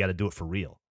they really got to do it for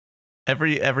real.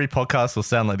 Every podcast will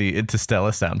sound like the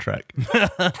Interstellar soundtrack.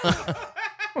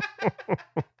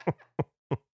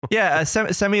 Yeah,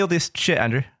 send me all this shit,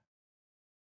 Andrew.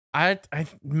 I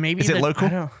maybe Is it local? I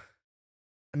don't,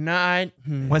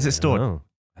 no, Where's it stored? I don't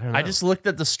know. I just looked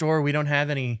at the store. We don't have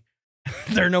any.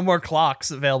 There are no more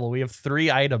clocks available. We have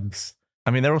 3 items.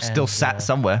 I mean, they're all still And, sat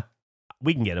somewhere.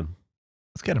 We can get them.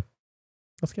 Let's get them.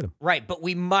 Let's get them. Right, but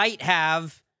we might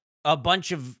have a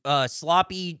bunch of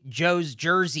Sloppy Joe's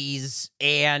jerseys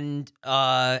and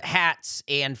hats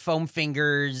and foam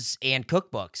fingers and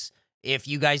cookbooks. if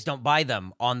you guys don't buy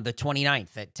them on the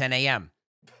 29th at 10 a.m.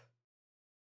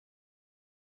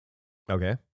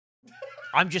 Okay.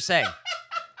 I'm just saying.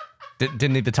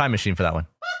 Didn't need the time machine for that one.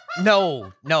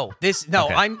 No.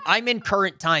 Okay. I'm in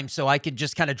current time, so I could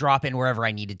just kind of drop in wherever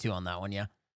I needed to on that one. Yeah.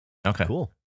 Okay.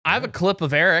 Cool. I have a clip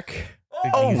of Eric.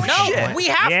 Oh, No, shit. we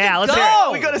have Yeah, to let's go. hear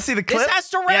it. We got to see the clip. This has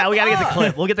to wrap Yeah, we got to get the up.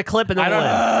 clip. We'll get the clip and then we'll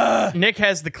end. Nick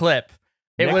has the clip.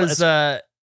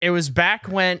 It was back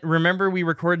when, remember we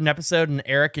recorded an episode and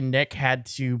Eric and Nick had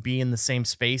to be in the same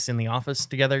space in the office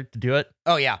together to do it.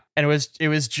 Oh, yeah. And it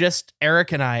was just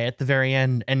Eric and I at the very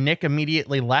end, and Nick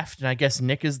immediately left, and I guess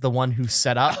Nick is the one who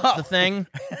set up the thing.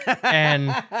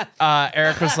 And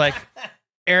Eric was like,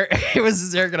 it was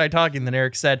just Eric and I talking, then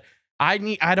Eric said,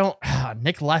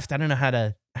 Nick left. I don't know how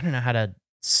to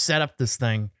set up this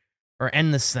thing or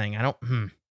end this thing.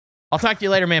 I'll talk to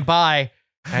you later, man. Bye.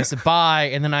 And I said bye,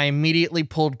 and then I immediately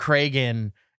pulled Craig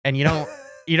in, and you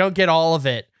don't get all of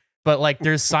it, but like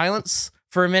there's silence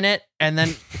for a minute, and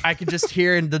then I could just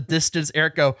hear in the distance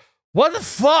Eric go, "What the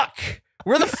fuck?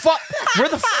 Where the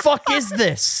fuck is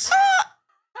this?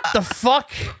 The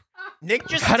fuck?" Nick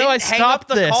just How do I hang stop up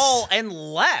the this? call and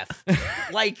left.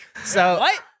 Like, So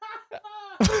what?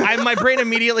 my brain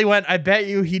immediately went, I bet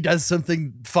you he does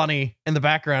something funny in the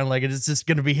background, like it's just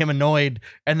going to be him annoyed.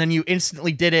 And then you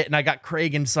instantly did it, and I got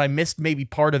Craig, and so I missed maybe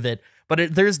part of it.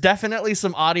 But there's definitely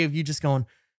some audio of you just going,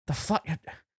 the fuck?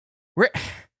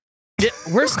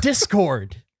 Where's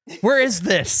Discord? Where is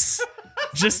this?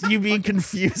 Just you being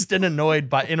confused and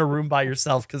annoyed in a room by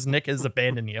yourself because Nick has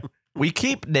abandoned you. We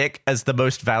keep Nick as the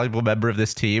most valuable member of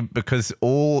this team because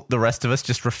all the rest of us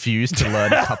just refuse to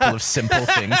learn a couple of simple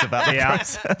things about the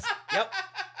process. Yep.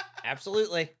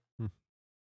 Absolutely.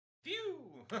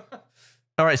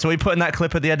 All right, so we putting that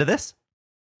clip at the end of this?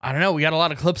 I don't know. We got a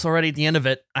lot of clips already at the end of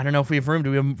it. I don't know if we have room.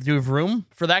 Do we have room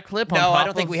for that clip? No, I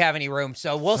don't think we have any room.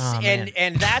 So we'll see.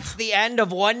 And that's the end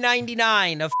of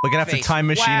 199 of We're going to have to time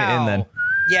machine it in then.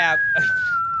 Yeah.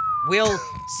 We'll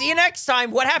see you next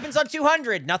time. What happens on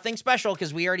 200? Nothing special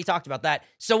because we already talked about that.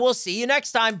 So we'll see you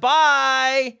next time.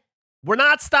 Bye. We're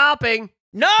not stopping.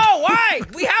 No, why?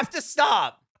 We have to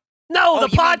stop. No,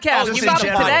 the podcast. We're you stopping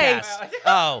mean the today. podcast.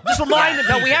 Oh. Just remind them.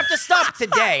 No, we have to stop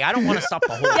today. I don't want to stop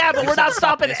the whole Yeah, but thing. we're not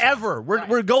stopping this ever.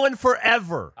 We're going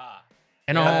forever.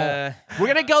 And We're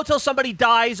going to go till somebody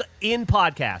dies in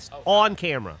podcast on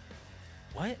camera.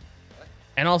 What?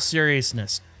 in all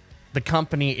seriousness, the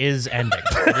company is ending.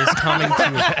 It is coming to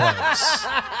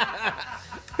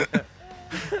a close.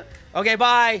 Okay,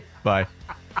 bye. Bye.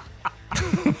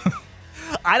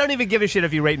 I don't even give a shit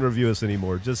if you rate and review us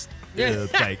anymore. Just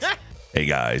thanks. Hey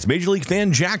guys, Major League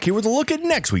fan Jack here with a look at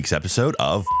next week's episode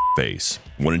of Face.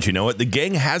 Wouldn't you know it, the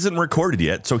gang hasn't recorded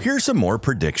yet, so here's some more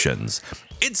predictions.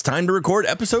 It's time to record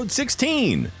episode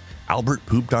 16. Albert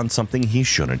pooped on something he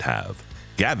shouldn't have.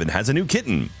 Gavin has a new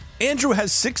kitten. Andrew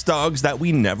has 6 dogs that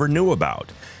we never knew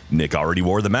about. Nick already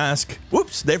wore the mask.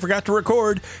 Whoops, they forgot to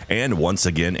record. And once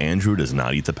again, Andrew does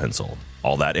not eat the pencil.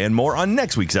 All that and more on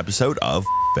next week's episode of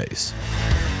Face.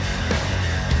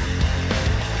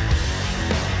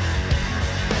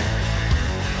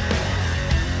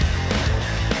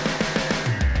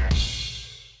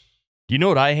 You know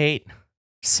what I hate?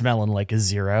 Smelling like a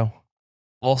zero.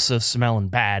 Also smelling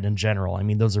bad in general. I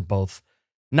mean, those are both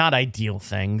not ideal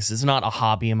things. It's not a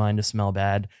hobby of mine to smell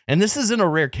bad. And this isn't a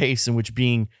rare case in which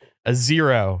being a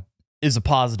zero is a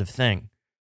positive thing.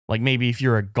 Like maybe if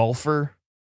you're a golfer,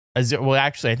 well,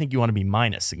 actually, I think you want to be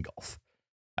minus in golf.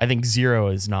 I think 0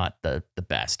 is not the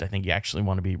best. I think you actually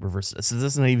want to be reverse. So this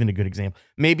isn't even a good example.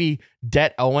 Maybe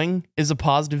debt owing is a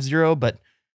positive 0, but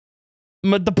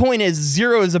the point is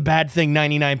 0 is a bad thing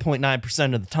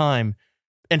 99.9% of the time.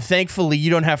 And thankfully, you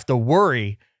don't have to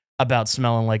worry about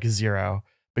smelling like a 0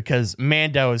 because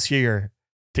Mando is here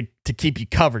to keep you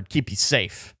covered, keep you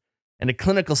safe. In a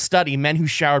clinical study, men who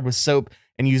showered with soap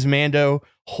and used Mando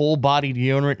whole body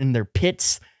deodorant in their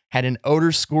pits had an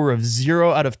odor score of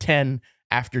 0 out of 10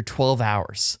 after 12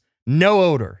 hours. No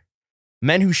odor.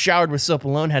 Men who showered with soap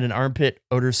alone had an armpit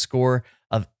odor score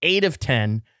of 8 of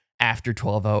 10 after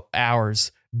 12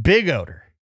 hours. Big odor.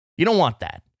 You don't want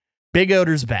that. Big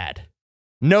odor's bad.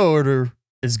 No odor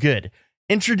is good.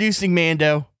 Introducing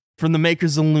Mando from the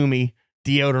makers of Lumi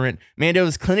deodorant. Mando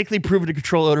is clinically proven to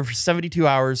control odor for 72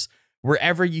 hours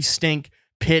wherever you stink,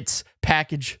 pits,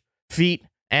 package, feet,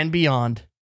 and beyond.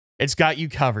 It's got you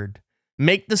covered.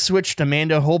 Make the switch to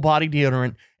Mando whole body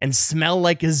deodorant and smell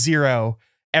like a 0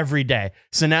 every day.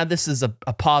 So now this is a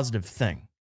positive thing,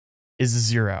 is a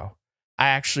 0. I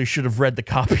actually should have read the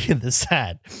copy of this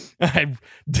ad. I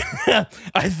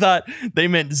thought they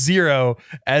meant 0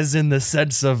 as in the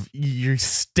sense of you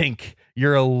stink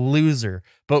You're a loser.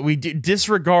 But we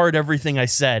disregard everything I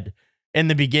said in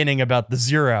the beginning about the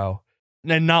 0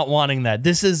 and not wanting that.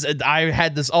 I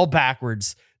had this all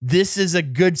backwards. This is a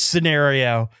good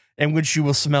scenario in which you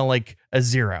will smell like a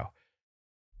 0.